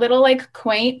was that little like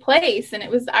quaint place and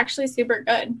it was actually super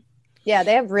good. Yeah.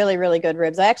 They have really, really good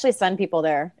ribs. I actually send people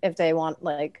there if they want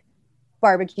like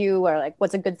barbecue or like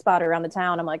what's a good spot around the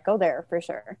town. I'm like, go there for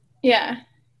sure. Yeah.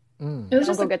 It was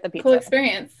just a get the pizza. Cool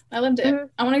experience. I loved it.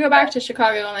 I want to go back to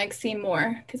Chicago and like see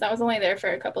more because I was only there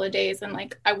for a couple of days and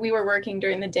like we were working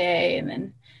during the day and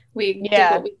then we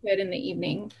did what we could in the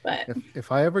evening. But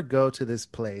if I ever go to this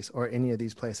place or any of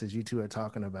these places you two are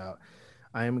talking about,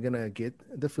 I am gonna get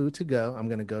the food to go. I'm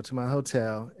gonna go to my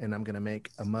hotel and I'm gonna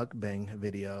make a mukbang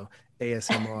video,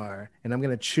 ASMR, and I'm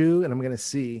gonna chew and I'm gonna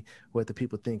see what the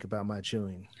people think about my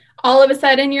chewing. All of a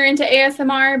sudden you're into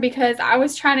ASMR because I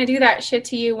was trying to do that shit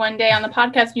to you one day on the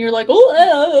podcast and you're like,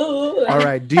 oh. All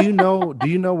right. Do you know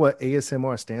what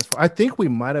ASMR stands for? I think we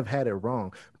might have had it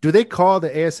wrong. Do they call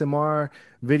the ASMR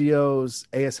videos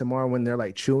ASMR when they're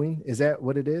like chewing? Is that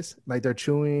what it is? Like they're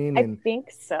chewing? I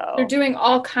think so. They're doing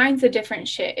all kinds of different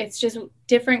shit. It's just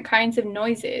different kinds of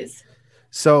noises.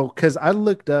 So, because I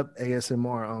looked up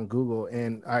ASMR on Google,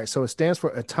 and all right, so it stands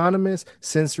for Autonomous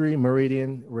Sensory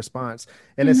Meridian Response,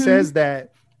 and it says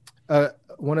that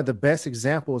one of the best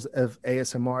examples of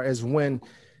ASMR is when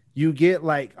you get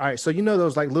like, all right, so you know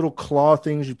those like little claw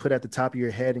things you put at the top of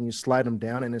your head and you slide them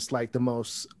down, and it's like the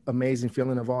most amazing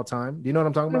feeling of all time. Do you know what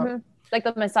I'm talking about? Like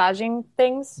the massaging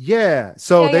things. Yeah.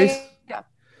 So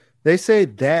they say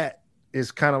that is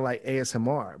kind of like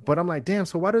ASMR, but I'm like, damn.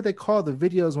 So why do they call the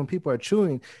videos when people are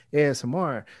chewing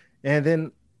ASMR? And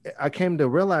then I came to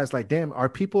realize, like, damn, are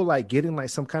people like getting like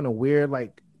some kind of weird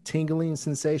like tingling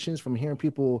sensations from hearing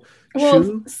people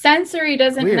chew? Sensory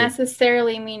doesn't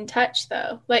necessarily mean touch,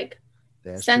 though. Like,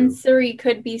 that's sensory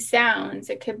could be sounds,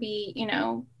 it could be, you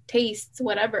know, tastes,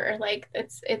 whatever. Like,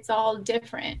 it's all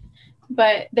different.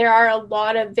 But there are a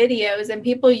lot of videos, and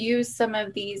people use some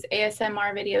of these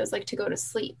ASMR videos like to go to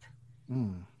sleep.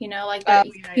 You know, like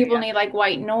people need like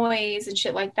white noise and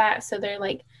shit like that, so they're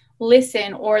like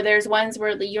listen. Or there's ones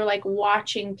where you're like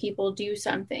watching people do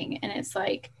something, and it's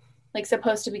like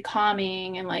supposed to be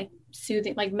calming and like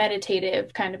soothing, like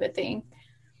meditative kind of a thing.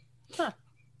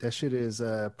 That shit is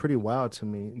pretty wild to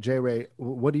me. J. Ray,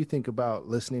 what do you think about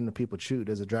listening to people chew?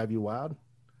 Does it drive you wild?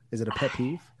 Is it a pet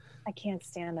peeve? I can't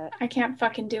stand it. I can't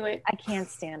fucking do it. I can't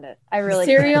stand it. I really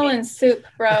cereal and soup,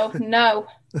 bro. No.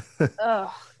 Ugh.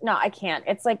 No, I can't.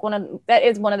 It's like one of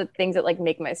the things that like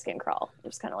make my skin crawl. I'm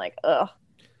just kind of like, ugh.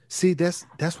 See, that's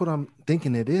what I'm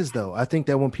thinking it is, though. I think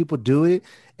that when people do it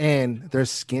and their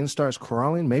skin starts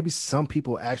crawling, maybe some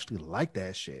people actually like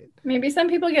that shit. Maybe some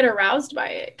people get aroused by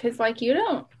it because, like, you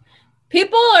don't.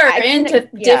 People are into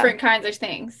different kinds of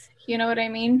things. You know what I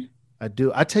mean? I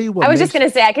do. I tell you what. I was just gonna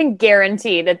say, I can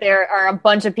guarantee that there are a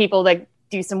bunch of people that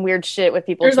do some weird shit with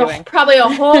people. There's probably a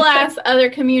whole ass other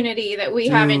community that we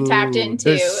haven't tapped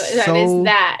into.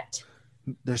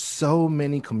 There's so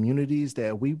many communities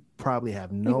that we probably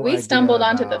have no idea. We stumbled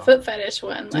onto the foot fetish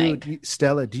one. Dude,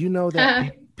 Stella, do you know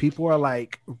that people are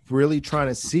like really trying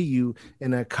to see you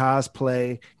in a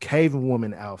cosplay cave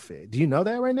woman outfit? Do you know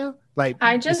that right now? Like,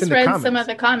 I just read some of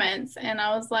the comments and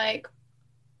I was like,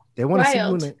 they want to see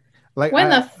you in it. Like, when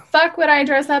the fuck would I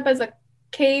dress up as a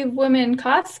cave woman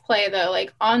cosplay though?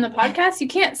 Like on the podcast, you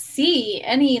can't see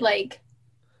any like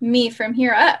me from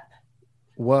here up.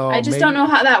 Well, I just don't know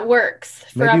how that works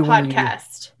for a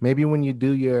podcast. Maybe when you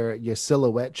do your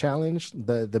silhouette challenge,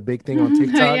 the big thing on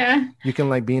TikTok, you can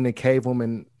like be in a cave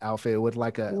woman outfit with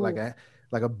like a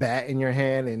bat in your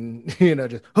hand, and you know,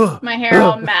 just my hair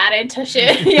all matted to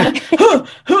shit. Yeah,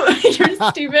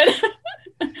 you're stupid.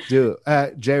 Dude,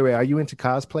 J. Ray, are you into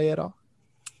cosplay at all?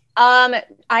 I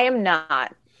am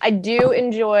not. I do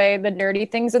enjoy the nerdy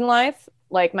things in life.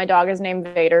 Like my dog is named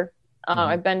Vader.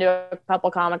 I've been to a couple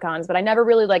Comic-Cons, but I never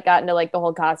really like got into like the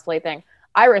whole cosplay thing.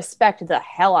 I respect the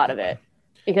hell out of it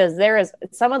because there is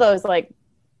some of those like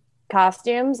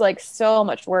costumes, like so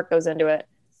much work goes into it.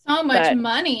 So much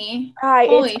money.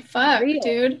 Holy fuck, real.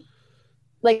 Dude.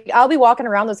 Like I'll be walking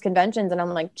around those conventions and I'm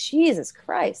like, Jesus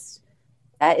Christ,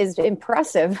 that is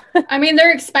impressive. I mean,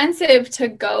 they're expensive to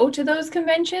go to those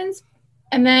conventions.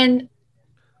 And then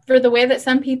for the way that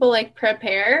some people like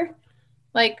prepare,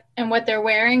 like, and what they're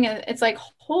wearing, it's like,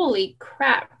 holy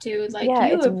crap, dude. Like, you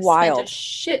have spent a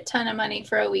shit ton of money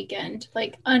for a weekend.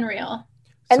 Like, unreal.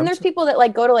 And there's people that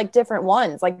like go to like different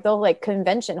ones, like they'll like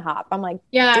convention hop. I'm like,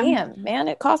 damn, man,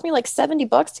 it cost me like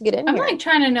 $70 to get in. I'm here. like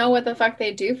trying to know what the fuck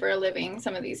they do for a living.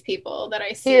 Some of these people that I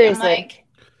see, seriously. I'm like,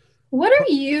 what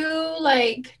are you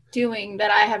like doing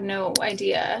that I have no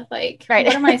idea? Like, what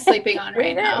am I sleeping on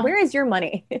right now? Where is your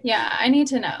money? Yeah, I need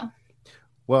to know.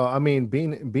 Well, I mean,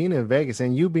 being in Vegas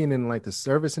and you being in like the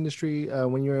service industry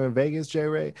when you were in Vegas, J.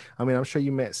 Ray, I mean, I'm sure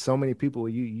you met so many people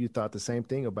you thought the same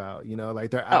thing about, you know,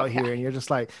 like they're out here and you're just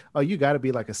like, oh, you got to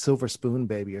be like a silver spoon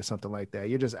baby or something like that.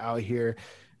 You're just out here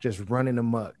just running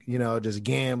amok, you know, just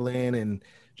gambling and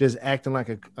just acting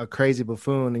like a crazy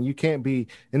buffoon. And you can't be,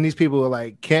 and these people are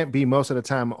like, can't be most of the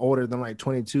time older than like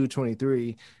 22,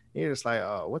 23. You're just like,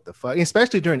 oh, what the fuck?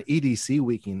 Especially during EDC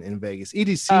weekend in Vegas.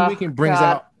 EDC weekend brings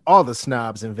out all the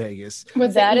snobs in Vegas.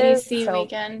 What's that EDC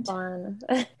weekend? Fun.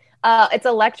 It's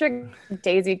Electric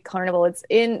Daisy Carnival. It's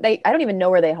I don't even know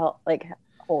where they hold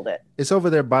it. It's over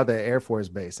there by the Air Force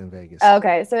Base in Vegas.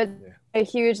 Okay, so it's a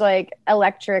huge like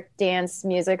electric dance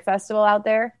music festival out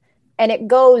there, and it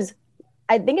goes.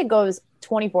 I think it goes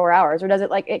 24 hours, or does it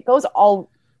like it goes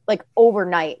all like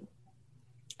overnight?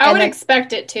 I would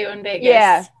expect it to in Vegas.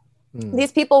 Yeah,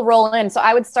 these people roll in. So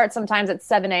I would start sometimes at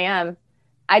 7 a.m.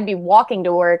 I'd be walking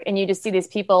to work and you just see these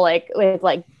people like with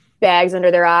like bags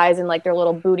under their eyes and like their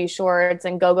little booty shorts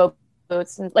and go-go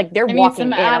boots and like they're walking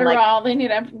some in. Adderall. They need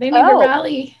to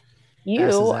rally.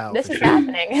 This is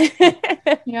happening.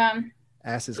 Yeah.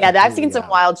 I've seen some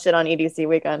wild shit on EDC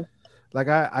weekend. Like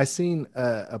I seen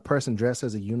a person dressed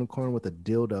as a unicorn with a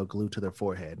dildo glued to their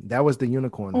forehead. That was the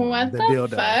unicorn. What the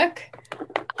dildo. fuck?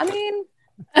 I mean,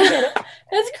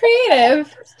 that's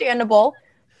creative. Understandable.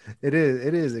 It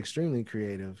is extremely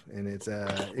creative, and it's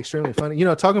extremely funny. You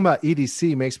know, talking about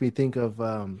EDC makes me think of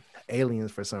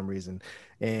aliens for some reason.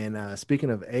 And speaking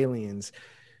of aliens,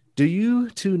 do you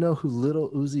two know who Lil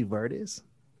Uzi Vert is?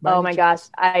 Oh my gosh,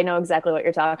 I know exactly what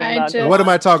you're talking about. What am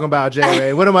I talking about,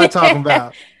 J-Ray? What am I talking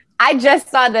about? I just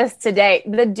saw this today.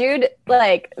 The dude,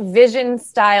 like Vision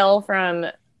style from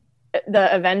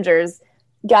the Avengers,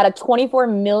 got a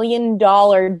 $24 million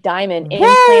diamond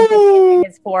implanted in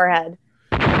his forehead.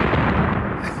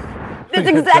 That's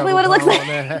exactly what it looks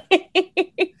like.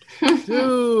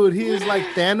 Dude, he is like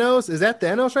Thanos. Is that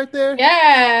Thanos right there?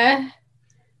 Yeah.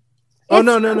 Oh,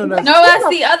 no. No, that's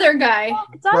the other guy.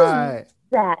 Right.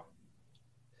 That.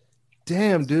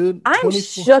 Damn, dude. I'm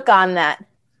shook on that.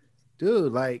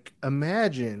 Dude, like,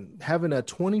 imagine having a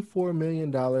 $24 million.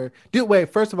 Dude, wait,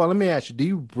 first of all, let me ask you, do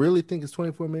you really think it's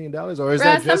 $24 million? Or is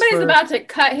that just somebody's about to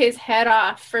cut his head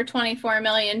off for $24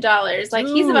 million. Like,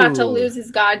 he's about to lose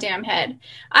his goddamn head.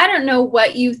 I don't know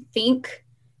what you think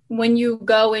when you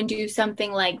go and do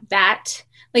something like that.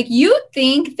 Like, you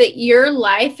think that your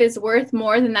life is worth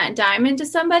more than that diamond to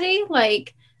somebody?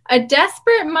 Like, a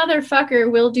desperate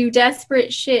motherfucker will do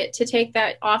desperate shit to take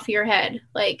that off your head.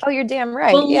 Like, oh, you're damn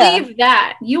right. Believe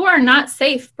that. You are not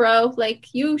safe, bro.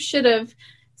 Like, you should have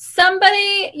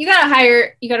you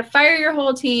gotta fire your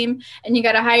whole team and you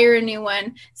gotta hire a new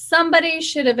one. Somebody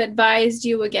should have advised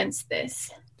you against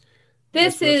this.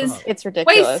 It's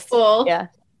ridiculous. Wasteful. Yeah.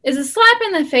 Is a slap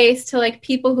in the face to like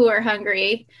people who are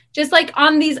hungry, just like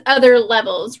on these other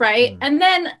levels, right? And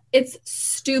then it's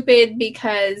stupid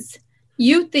because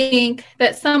you think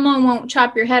that someone won't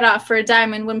chop your head off for a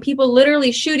diamond when people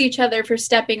literally shoot each other for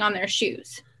stepping on their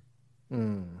shoes.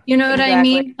 You know what I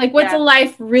mean? Like, what's a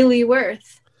life really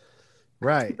worth?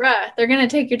 Right. Bruh, they're going to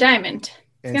take your diamond.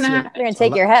 It's going to happen. They're going to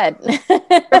take your head.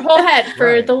 Your whole head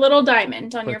for the little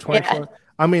diamond on your forehead.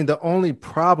 I mean, the only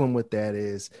problem with that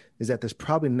is that there's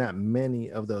probably not many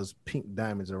of those pink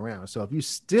diamonds around. So if you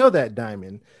steal that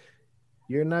diamond,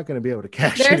 you're not going to be able to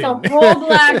cash it. There's a whole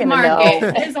black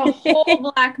market. There's a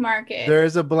whole black market.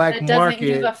 There's a black market. Doesn't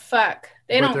give a fuck.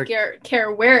 They don't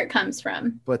care where it comes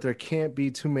from. But there can't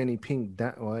be too many pink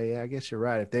diamonds. Well, yeah, I guess you're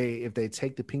right. If they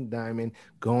take the pink diamond,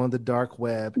 go on the dark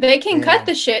web. They can cut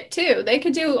the shit too. They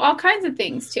could do all kinds of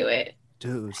things to it.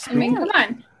 Dude, I mean, come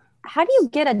on. How do you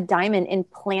get a diamond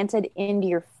implanted into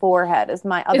your forehead? Is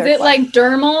my other. Is it like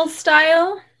dermal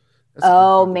style?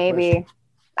 Oh, maybe. Question.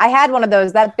 I had one of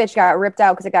those. That bitch got ripped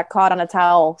out because it got caught on a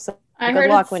towel. So I heard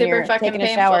it's super fucking painful.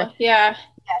 A shower. Yeah.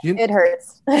 It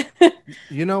hurts.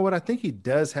 You know what? I think he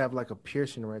does have like a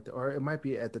piercing right there, or it might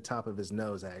be at the top of his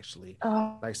nose, actually,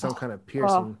 like some kind of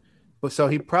piercing. But so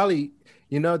he probably,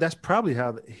 that's probably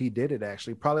how he did it.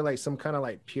 Actually, probably like some kind of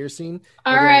like piercing.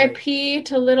 R.I.P.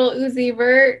 to Lil Uzi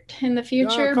Vert in the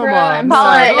future, come bro. on,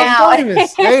 don't even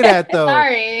say that though.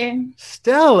 Sorry,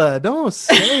 Stella, don't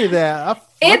say that. I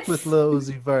fuck with Lil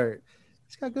Uzi Vert.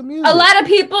 He's got good music. A lot of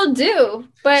people do,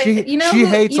 but she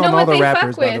hates on all the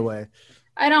rappers, by the way.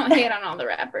 I don't hate on all the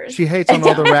rappers. She hates on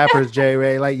all the rappers,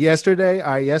 J-Ray. Like yesterday.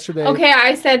 Okay,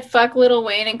 I said fuck Lil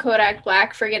Wayne and Kodak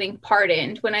Black for getting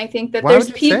pardoned when I think that there's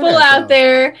people out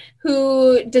there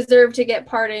who deserve to get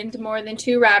pardoned more than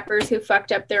two rappers who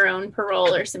fucked up their own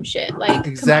parole or some shit. Like,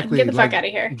 exactly. Come on, get the fuck out of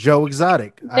here. Joe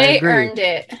Exotic. They earned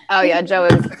it. Oh yeah, Joe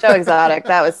Exotic.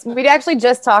 We actually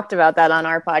just talked about that on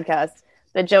our podcast.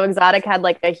 That Joe Exotic had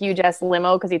like a huge ass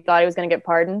limo because he thought he was going to get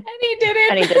pardoned.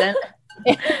 And he didn't.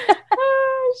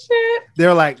 Oh shit!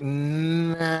 They're like,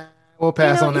 nah, we'll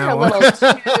pass on that you're one. A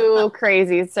little too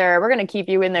crazy, sir. We're gonna keep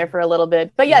you in there for a little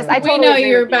bit. But yes, I totally know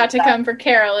you're about to come for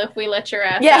Carol if we let your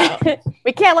ass out.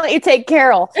 We can't let you take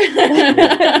Carol.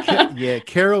 Yeah,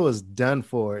 Carol is done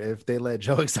for if they let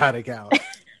Joe Exotic out.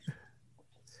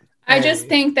 I just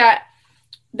think that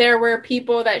there were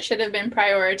people that should have been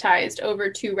prioritized over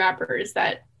two rappers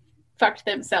that fucked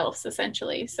themselves,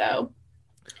 essentially. So.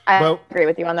 I agree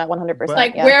with you on that 100%.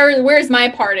 Like, where's my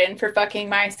pardon for fucking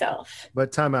myself?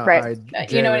 But time out. Right.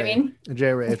 You know what I mean?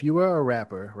 J-Ray, if you were a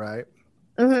rapper, right?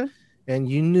 Mm-hmm. And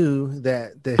you knew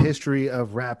that the history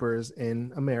of rappers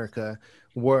in America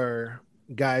were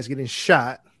guys getting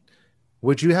shot,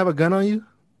 would you have a gun on you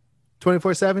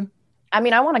 24/7? I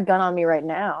mean, I want a gun on me right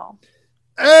now.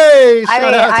 Hey,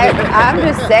 I'm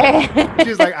just saying.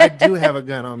 She's like, I do have a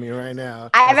gun on me right now.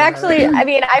 I've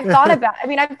thought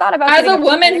about as a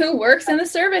woman who works in the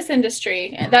service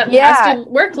industry that has to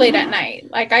work late at night.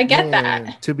 Like, I get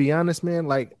that. To be honest, man,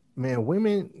 like, man,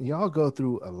 women, y'all go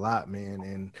through a lot, man.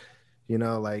 And, you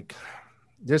know, like,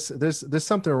 there's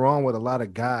something wrong with a lot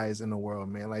of guys in the world,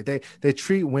 man. Like, they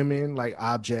treat women like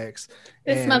objects.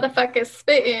 This motherfucker's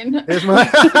spitting.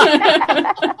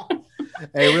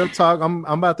 Hey, real talk. I'm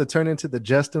about to turn into the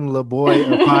Justin LeBoy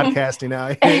of podcasting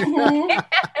out here.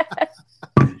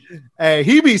 Hey,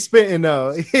 he be spitting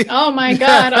though. Oh my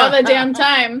god, all the damn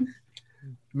time.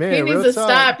 Man, he needs to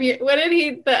stop. What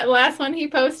did the last one he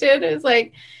posted is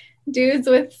like, dudes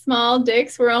with small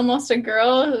dicks were almost a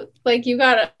girl. Like, you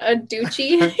got a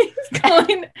doochie. He's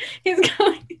going.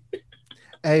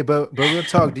 Hey, but real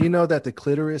talk. Do you know that the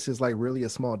clitoris is like really a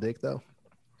small dick though?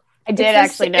 I did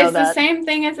actually know that. It's the same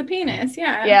thing as a penis.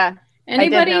 Yeah. Yeah.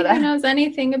 Anybody who knows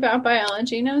anything about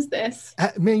biology knows this.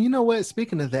 Man, you know what?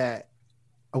 Speaking of that,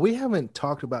 we haven't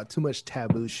talked about too much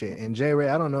taboo shit. And J Ray,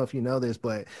 I don't know if you know this,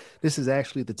 but this is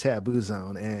actually the taboo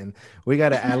zone. And we got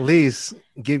to at least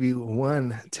give you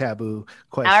one taboo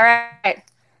question. All right.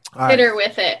 Hit her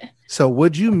with it. So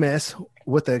would you mess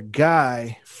with a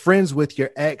guy friends with your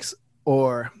ex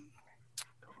or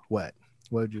what?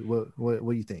 What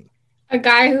do you think? A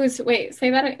guy who's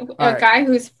guy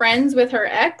who's friends with her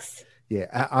ex.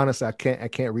 Yeah, honestly, I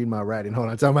can't read my writing. Hold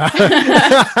on, tell me.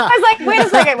 I was like, wait a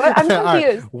second, I'm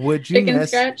confused. Right. Would you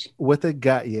mess with a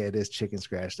guy? Yeah, it is chicken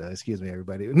scratch though. Excuse me,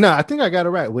 everybody. No, I think I got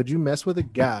it right. Would you mess with a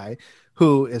guy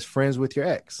who is friends with your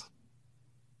ex?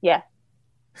 Yeah.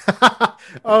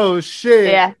 Oh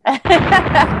shit. Yeah.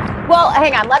 Well,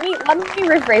 hang on. Let me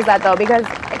rephrase that though, because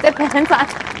it depends on.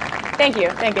 Thank you.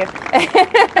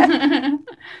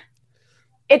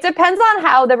 It depends on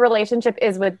how the relationship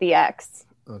is with the ex.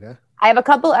 Okay. I have a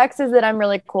couple exes that I'm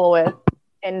really cool with.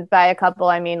 And by a couple,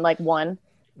 I mean like one.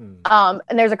 And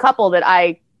there's a couple that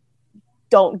I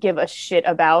don't give a shit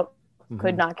about.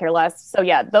 Could not care less. So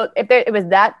yeah, if it was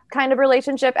that kind of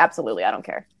relationship, absolutely, I don't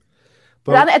care.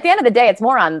 But at the end of the day, it's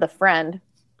more on the friend.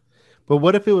 But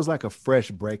what if it was like a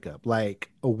fresh breakup, like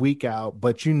a week out,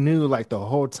 but you knew like the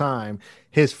whole time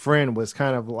his friend was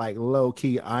kind of like low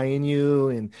key eyeing you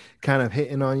and kind of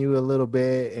hitting on you a little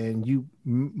bit, and you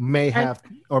may have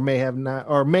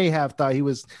thought he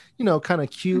was, you know, kind of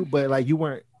cute, but like you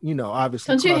weren't, you know,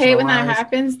 obviously. Don't you hate when that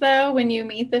happens though? When you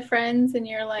meet the friends and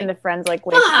you're like, and the friends like,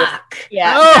 fuck.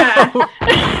 Yeah. Oh!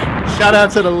 Shout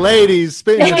out to the ladies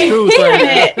spitting the truth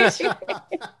right now.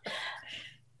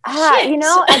 You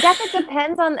know, I guess it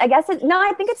depends on, I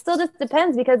think it still just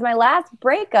depends, because my last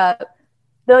breakup,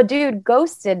 the dude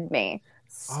ghosted me.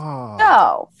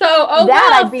 Oh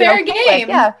wow, fair game.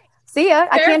 Yeah. See ya.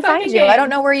 I can't find you. I don't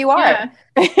know where you are.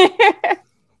 Yeah.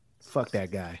 Fuck that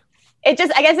guy. I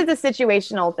guess it's a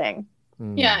situational thing.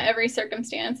 Yeah, every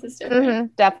circumstance is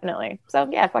different. Definitely. So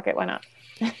yeah, fuck it. Why not?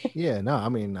 Yeah, no, I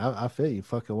mean, I feel you.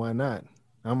 Fuck it. Why not?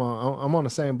 I'm on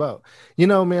the same boat. You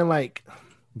know, man, like,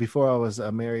 before I was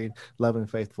a married, loving,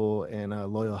 faithful, and a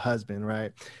loyal husband,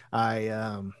 right?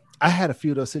 I had a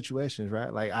few of those situations,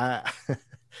 right? Like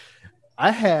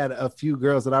I had a few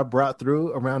girls that I brought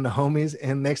through around the homies,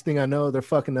 and next thing I know, they're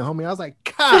fucking the homie. I was like,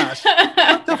 gosh,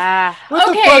 what the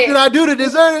fuck did I do to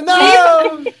deserve it?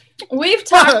 No. We've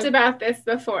talked about this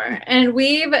before, and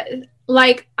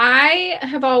I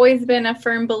have always been a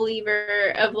firm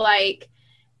believer of like,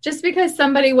 just because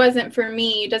somebody wasn't for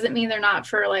me doesn't mean they're not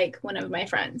for like one of my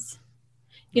friends.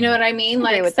 You know what I mean?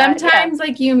 Like sometimes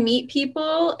like you meet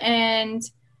people and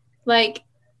like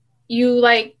you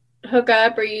like hook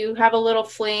up or you have a little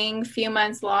fling, few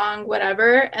months long,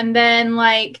 whatever. And then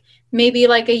like maybe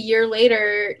like a year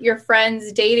later, your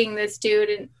friend's dating this dude.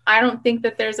 And I don't think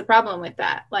that there's a problem with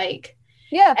that. Like,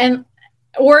 yeah.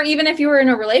 Or even if you were in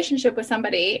a relationship with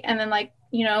somebody and then like,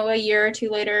 you know, a year or two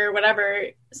later or whatever,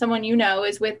 someone you know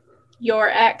is with your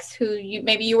ex who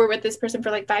you were with this person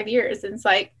for like 5 years. And it's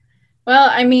like, well,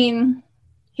 I mean,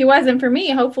 he wasn't for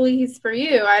me. Hopefully he's for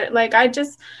you. I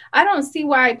don't see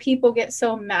why people get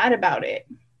so mad about it.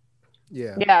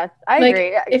 Yeah. Yeah, I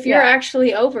agree. If you're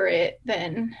actually over it,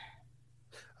 then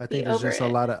I think there's just a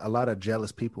lot of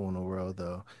jealous people in the world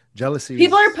though. Jealousy.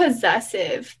 People are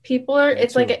possessive.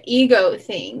 It's like an ego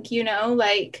thing, you know,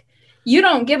 like you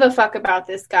don't give a fuck about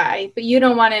this guy, but you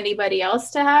don't want anybody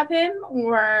else to have him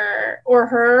or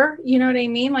her. You know what I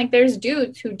mean? Like there's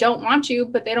dudes who don't want you,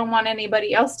 but they don't want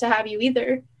anybody else to have you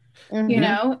either. Mm-hmm. You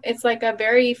know, it's like a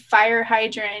very fire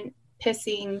hydrant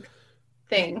pissing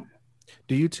thing.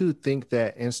 Do you two think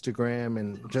that Instagram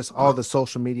and just all the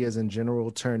social medias in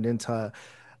general turned into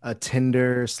a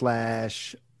Tinder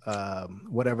 /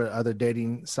 whatever other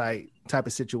dating site type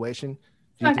of situation?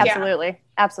 Absolutely.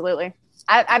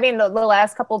 I mean, the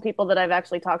last couple of people that I've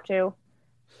actually talked to,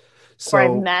 or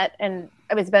I've met, and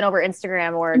it's been over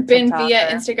Instagram or been TikTok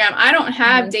via Instagram. I don't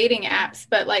have dating apps,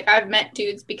 but like I've met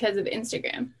dudes because of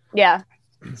Instagram. Yeah.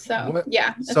 So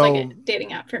it's like a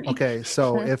dating app for me. Okay,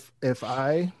 so if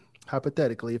I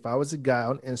hypothetically, if I was a guy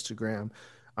on Instagram,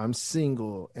 I'm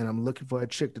single and I'm looking for a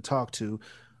chick to talk to,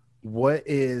 what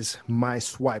is my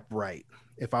swipe right?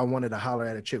 If I wanted to holler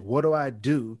at a chick, what do I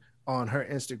do on her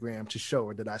Instagram to show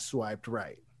her that I swiped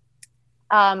right?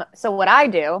 So what I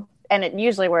do, and it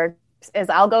usually works, is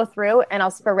I'll go through and I'll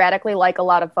sporadically like a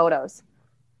lot of photos.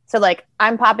 So like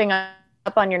I'm popping up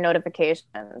on your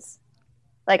notifications.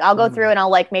 Like I'll go through and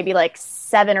I'll like maybe like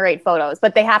 7 or 8 photos,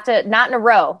 but they have to not in a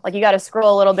row. Like you got to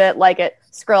scroll a little bit, like it,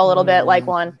 scroll a little bit, like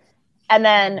one. And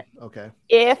then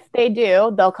if they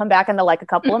do, they'll come back and they'll like a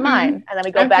couple of mine. And then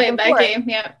we go back and forth. Game,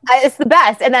 yeah. It's the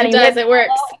best. And then it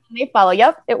works. And they follow.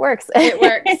 Yep, it works. It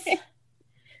works.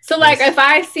 So like if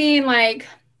I see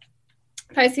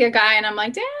a guy and I'm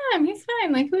like, damn, he's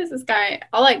fine. Like, who is this guy?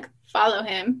 I'll like follow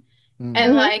him.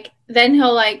 And like, then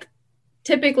he'll like,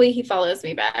 typically he follows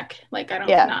me back. Like I don't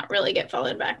not really get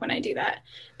followed back when I do that.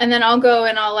 And then I'll go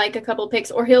and I'll like a couple pics,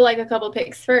 or he'll like a couple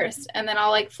pics first. And then I'll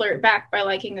like flirt back by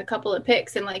liking a couple of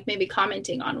pics and like maybe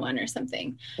commenting on one or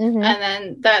something. And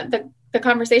then the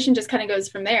conversation just kind of goes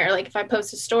from there. Like if I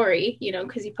post a story, you know,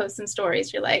 because you post some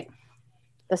stories, you're like,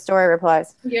 the story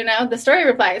replies. You know, the story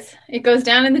replies. It goes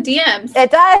down in the DMs.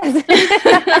 It does.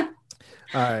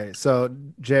 All right. So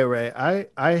J Ray,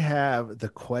 I have the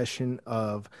question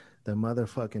of the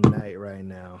motherfucking night right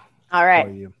now. All right.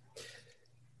 For you.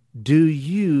 Do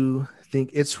you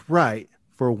think it's right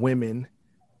for women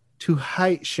to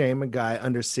height shame a guy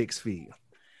under 6 feet?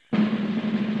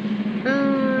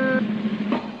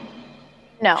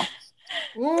 No.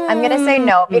 I'm going to say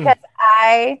no because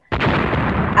I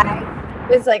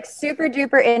was like super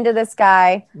duper into this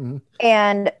guy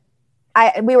and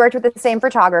we worked with the same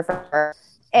photographer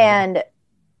and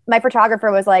my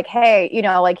photographer was like, hey, you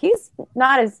know, like he's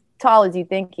not as tall as you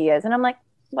think he is. And I'm like,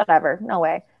 whatever, no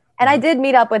way. And I did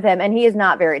meet up with him and he is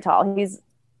not very tall.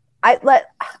 I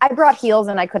brought heels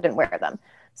and I couldn't wear them.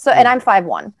 So, and I'm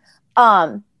 5'1".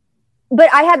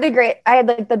 But I had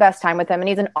like the best time with him and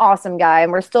he's an awesome guy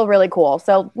and we're still really cool.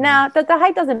 So the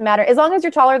height doesn't matter. As long as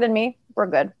you're taller than me, we're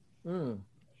good.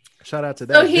 Shout out to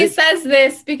that. So he says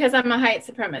this because I'm a height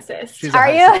supremacist. Are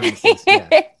you?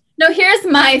 Yeah. No, here's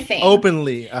my thing.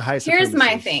 Openly a height supremacist. Here's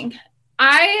my thing.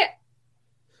 I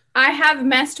have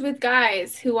messed with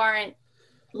guys who aren't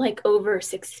like over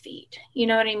 6 feet. You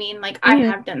know what I mean? Like I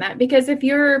have done that because if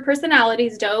your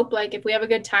personality's dope, like if we have a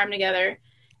good time together,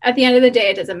 at the end of the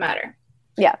day, it doesn't matter.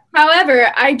 Yeah.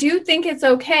 However, I do think it's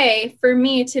okay for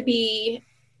me to be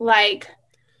like,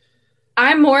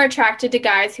 I'm more attracted to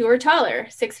guys who are taller,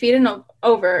 6 feet and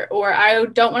over, or I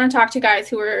don't want to talk to guys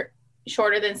who are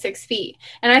shorter than 6 feet.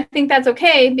 And I think that's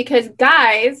okay because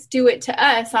guys do it to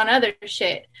us on other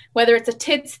shit, whether it's a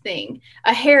tits thing,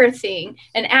 a hair thing,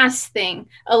 an ass thing,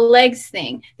 a legs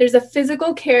thing. There's a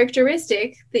physical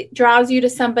characteristic that draws you to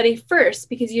somebody first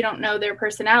because you don't know their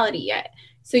personality yet.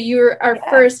 So you are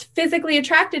first physically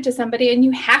attracted to somebody and you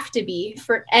have to be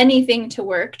for anything to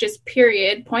work, just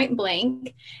period, point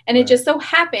blank. And it just so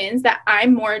happens that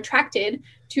I'm more attracted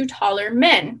to taller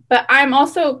men, but I'm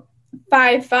also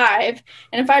 5'5".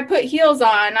 And if I put heels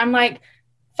on, I'm like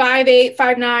 5'8",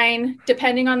 5'9",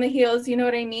 depending on the heels. You know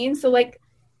what I mean? So like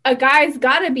a guy's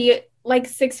got to be like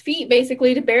 6 feet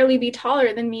basically to barely be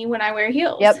taller than me when I wear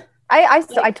heels. Yep.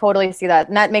 I totally see that.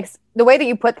 And that makes the way that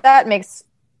you put that makes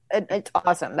it's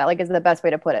awesome. That like is the best way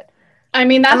to put it. I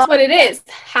mean, that's what it is.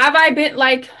 Have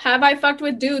I fucked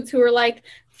with dudes who are like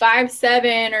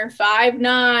 5'7" or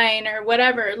 5'9" or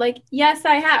whatever? Like, yes,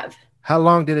 I have. How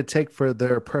long did it take for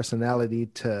their personality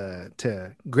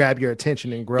to grab your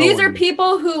attention and grow? These are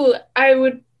people who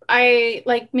I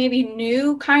like maybe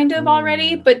knew kind of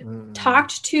already, but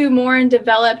talked to more and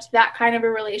developed that kind of a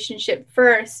relationship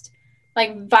first,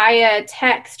 like via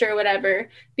text or whatever,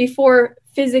 before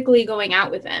physically going out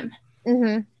with them.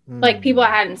 Like people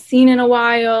I hadn't seen in a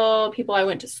while, people I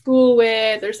went to school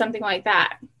with or something like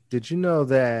that. Did you know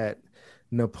that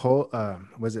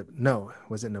was it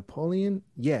Napoleon?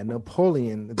 Yeah,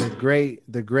 Napoleon,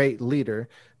 the great leader,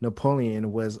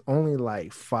 Napoleon was only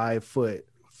like 5'4".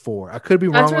 I could be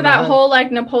wrong. That's where that whole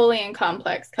like Napoleon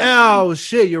complex comes from. Oh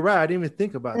shit, you're right. I didn't even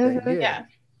think about that. Yeah.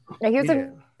 He was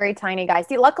a very tiny guy.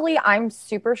 See, luckily I'm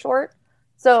super short.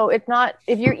 So it's not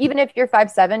even if you're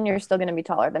 5'7", you're still gonna be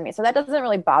taller than me. So that doesn't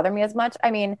really bother me as much. I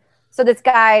mean, so this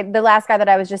guy, the last guy that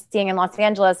I was just seeing in Los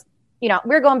Angeles, you know,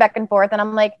 we were going back and forth, and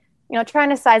I'm like, you know, trying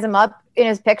to size him up in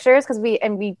his pictures because we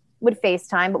would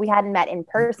FaceTime, but we hadn't met in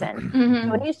person. Mm-hmm.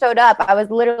 When he showed up, I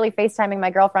was literally FaceTiming my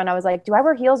girlfriend. I was like, do I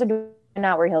wear heels or do I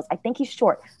not wear heels? I think he's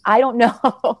short. I don't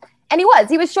know. And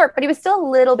he was short, but he was still a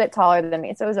little bit taller than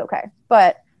me. So it was okay.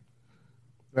 But,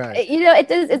 right. You know, it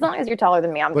does, as long as you're taller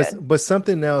than me, I'm good. But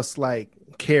something else like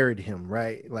carried him,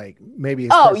 right? Like maybe.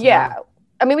 Yeah.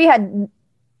 I mean, we had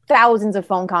thousands of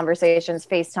phone conversations,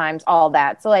 FaceTimes, all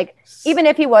that. So like, even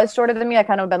if he was shorter than me, I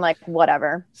kind of been like,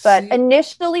 whatever. But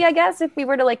initially, I guess if we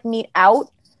were to like meet out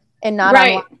and not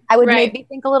online, I would maybe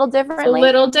think a little differently. It's a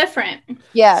little different.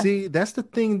 Yeah. See, that's the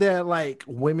thing that like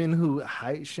women who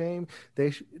height shame,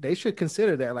 they should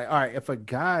consider that. Like, all right, if a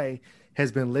guy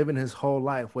has been living his whole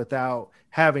life without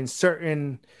having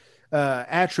certain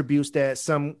attributes that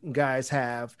some guys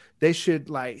have, they should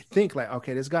like think like,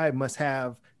 okay, this guy must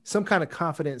have some kind of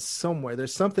confidence somewhere.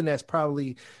 There's something that's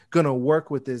probably gonna work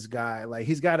with this guy. Like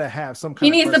he's got to have some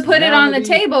kind. He needs to put it on the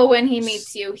table when he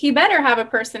meets you. He better have a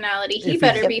personality. He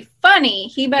better be funny.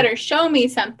 He better show me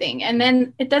something. And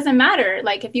then it doesn't matter.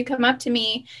 Like if you come up to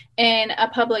me in a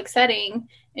public setting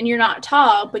and you're not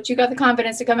tall, but you got the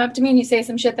confidence to come up to me and you say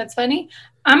some shit that's funny,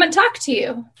 I'm gonna talk to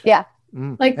you. Yeah.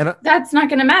 Like that's not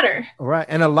gonna matter. Right.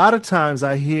 And a lot of times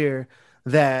I hear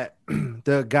that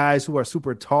the guys who are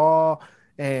super tall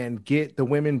and get the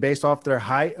women based off their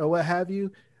height or what have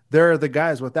you, they're the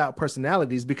guys without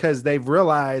personalities because they've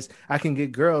realized I can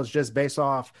get girls just based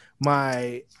off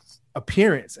my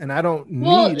appearance and I don't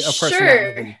need a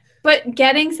personality. Sure. But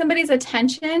getting somebody's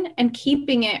attention and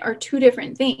keeping it are two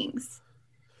different things.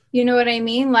 You know what I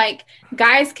mean? Like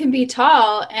guys can be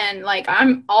tall and like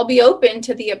I'll be open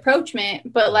to the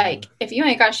approachment, but like if you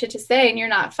ain't got shit to say and you're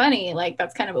not funny, like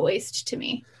that's kind of a waste to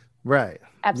me. Right.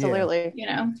 Absolutely. Yeah. You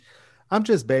know. I'm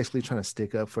just basically trying to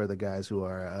stick up for the guys who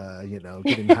are,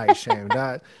 getting height shamed.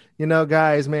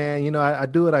 Guys, man, I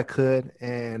do what I could.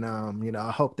 And, I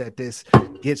hope that this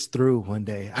gets through one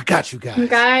day. I got you guys.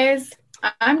 Guys,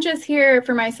 I'm just here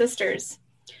for my sisters.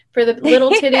 For the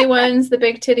little titty ones, the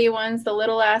big titty ones, the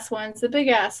little ass ones, the big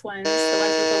ass ones, the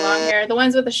ones with the long hair, the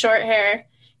ones with the short hair.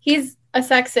 He's a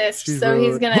sexist, he's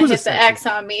going to hit the X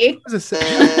on me.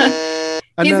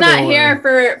 He's not here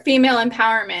for female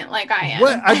empowerment like I am.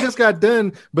 What? I just got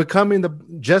done becoming the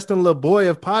Justin LeBoy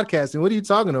of podcasting. What are you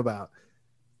talking about?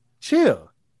 Chill.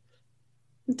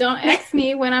 Don't X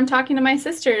me when I'm talking to my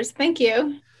sisters. Thank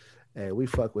you. Hey, we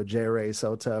fuck with J Ray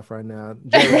so tough right now.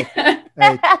 J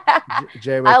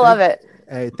Ray, I love it.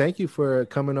 Hey, thank you for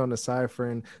coming on the Cypher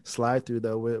and Slide Through,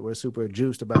 though. We're super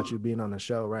juiced about you being on the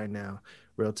show right now.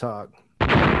 Real talk.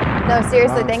 No,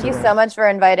 seriously, thank you so much for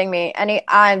inviting me.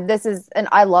 I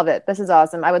love it. This is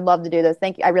awesome. I would love to do this.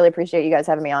 Thank you. I really appreciate you guys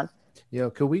having me on. Yo,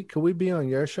 could we be on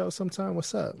your show sometime?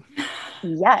 What's up?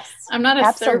 Yes. I'm not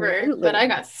a server, but I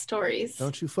got stories.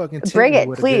 Don't you fucking bring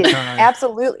it, please.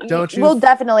 Absolutely. We'll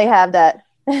definitely have that.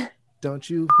 Don't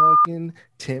you fucking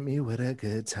tempt me with a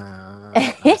good time.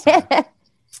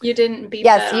 You didn't beat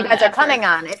Yes, you guys are coming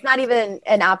on. It's not even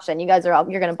an option. You guys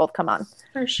you're gonna both come on.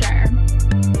 For sure.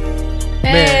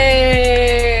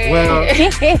 Hey. Well,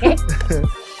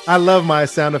 I love my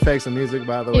sound effects and music,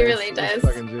 by the way. He really does.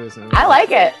 Fucking juicy. I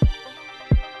like it.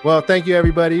 Well, thank you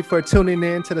everybody for tuning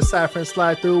in to the Cypher and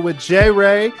Slide Through with J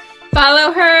Ray.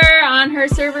 Follow her on her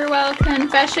Serverwell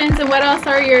Confessions. And what else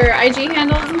are your IG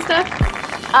handles and stuff?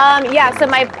 So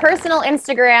my personal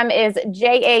Instagram is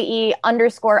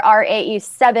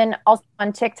JAE_RAE7. Also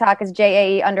on TikTok is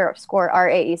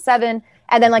JAE_RAE7.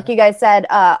 And then, like you guys said,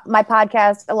 my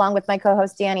podcast, along with my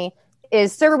co-host Danny,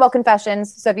 is Serverwell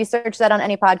Confessions. So if you search that on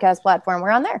any podcast platform,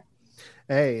 we're on there.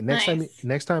 Hey, next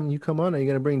time you come on, are you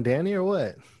gonna bring Danny or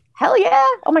what? Hell yeah!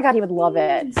 Oh my god, he would love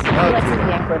it. He likes to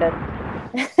be included.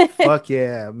 Fuck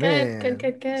yeah, man.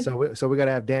 Good. So we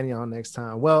gotta have Danny on next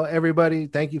time. Well, everybody,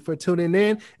 thank you for tuning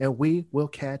in, and we will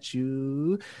catch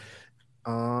you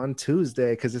on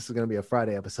Tuesday because this is gonna be a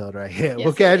Friday episode right here. Yes,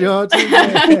 we'll catch you on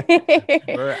Tuesday.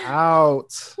 We're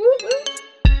out.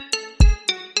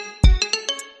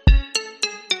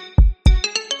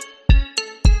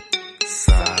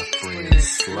 Cypher and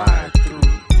Slide.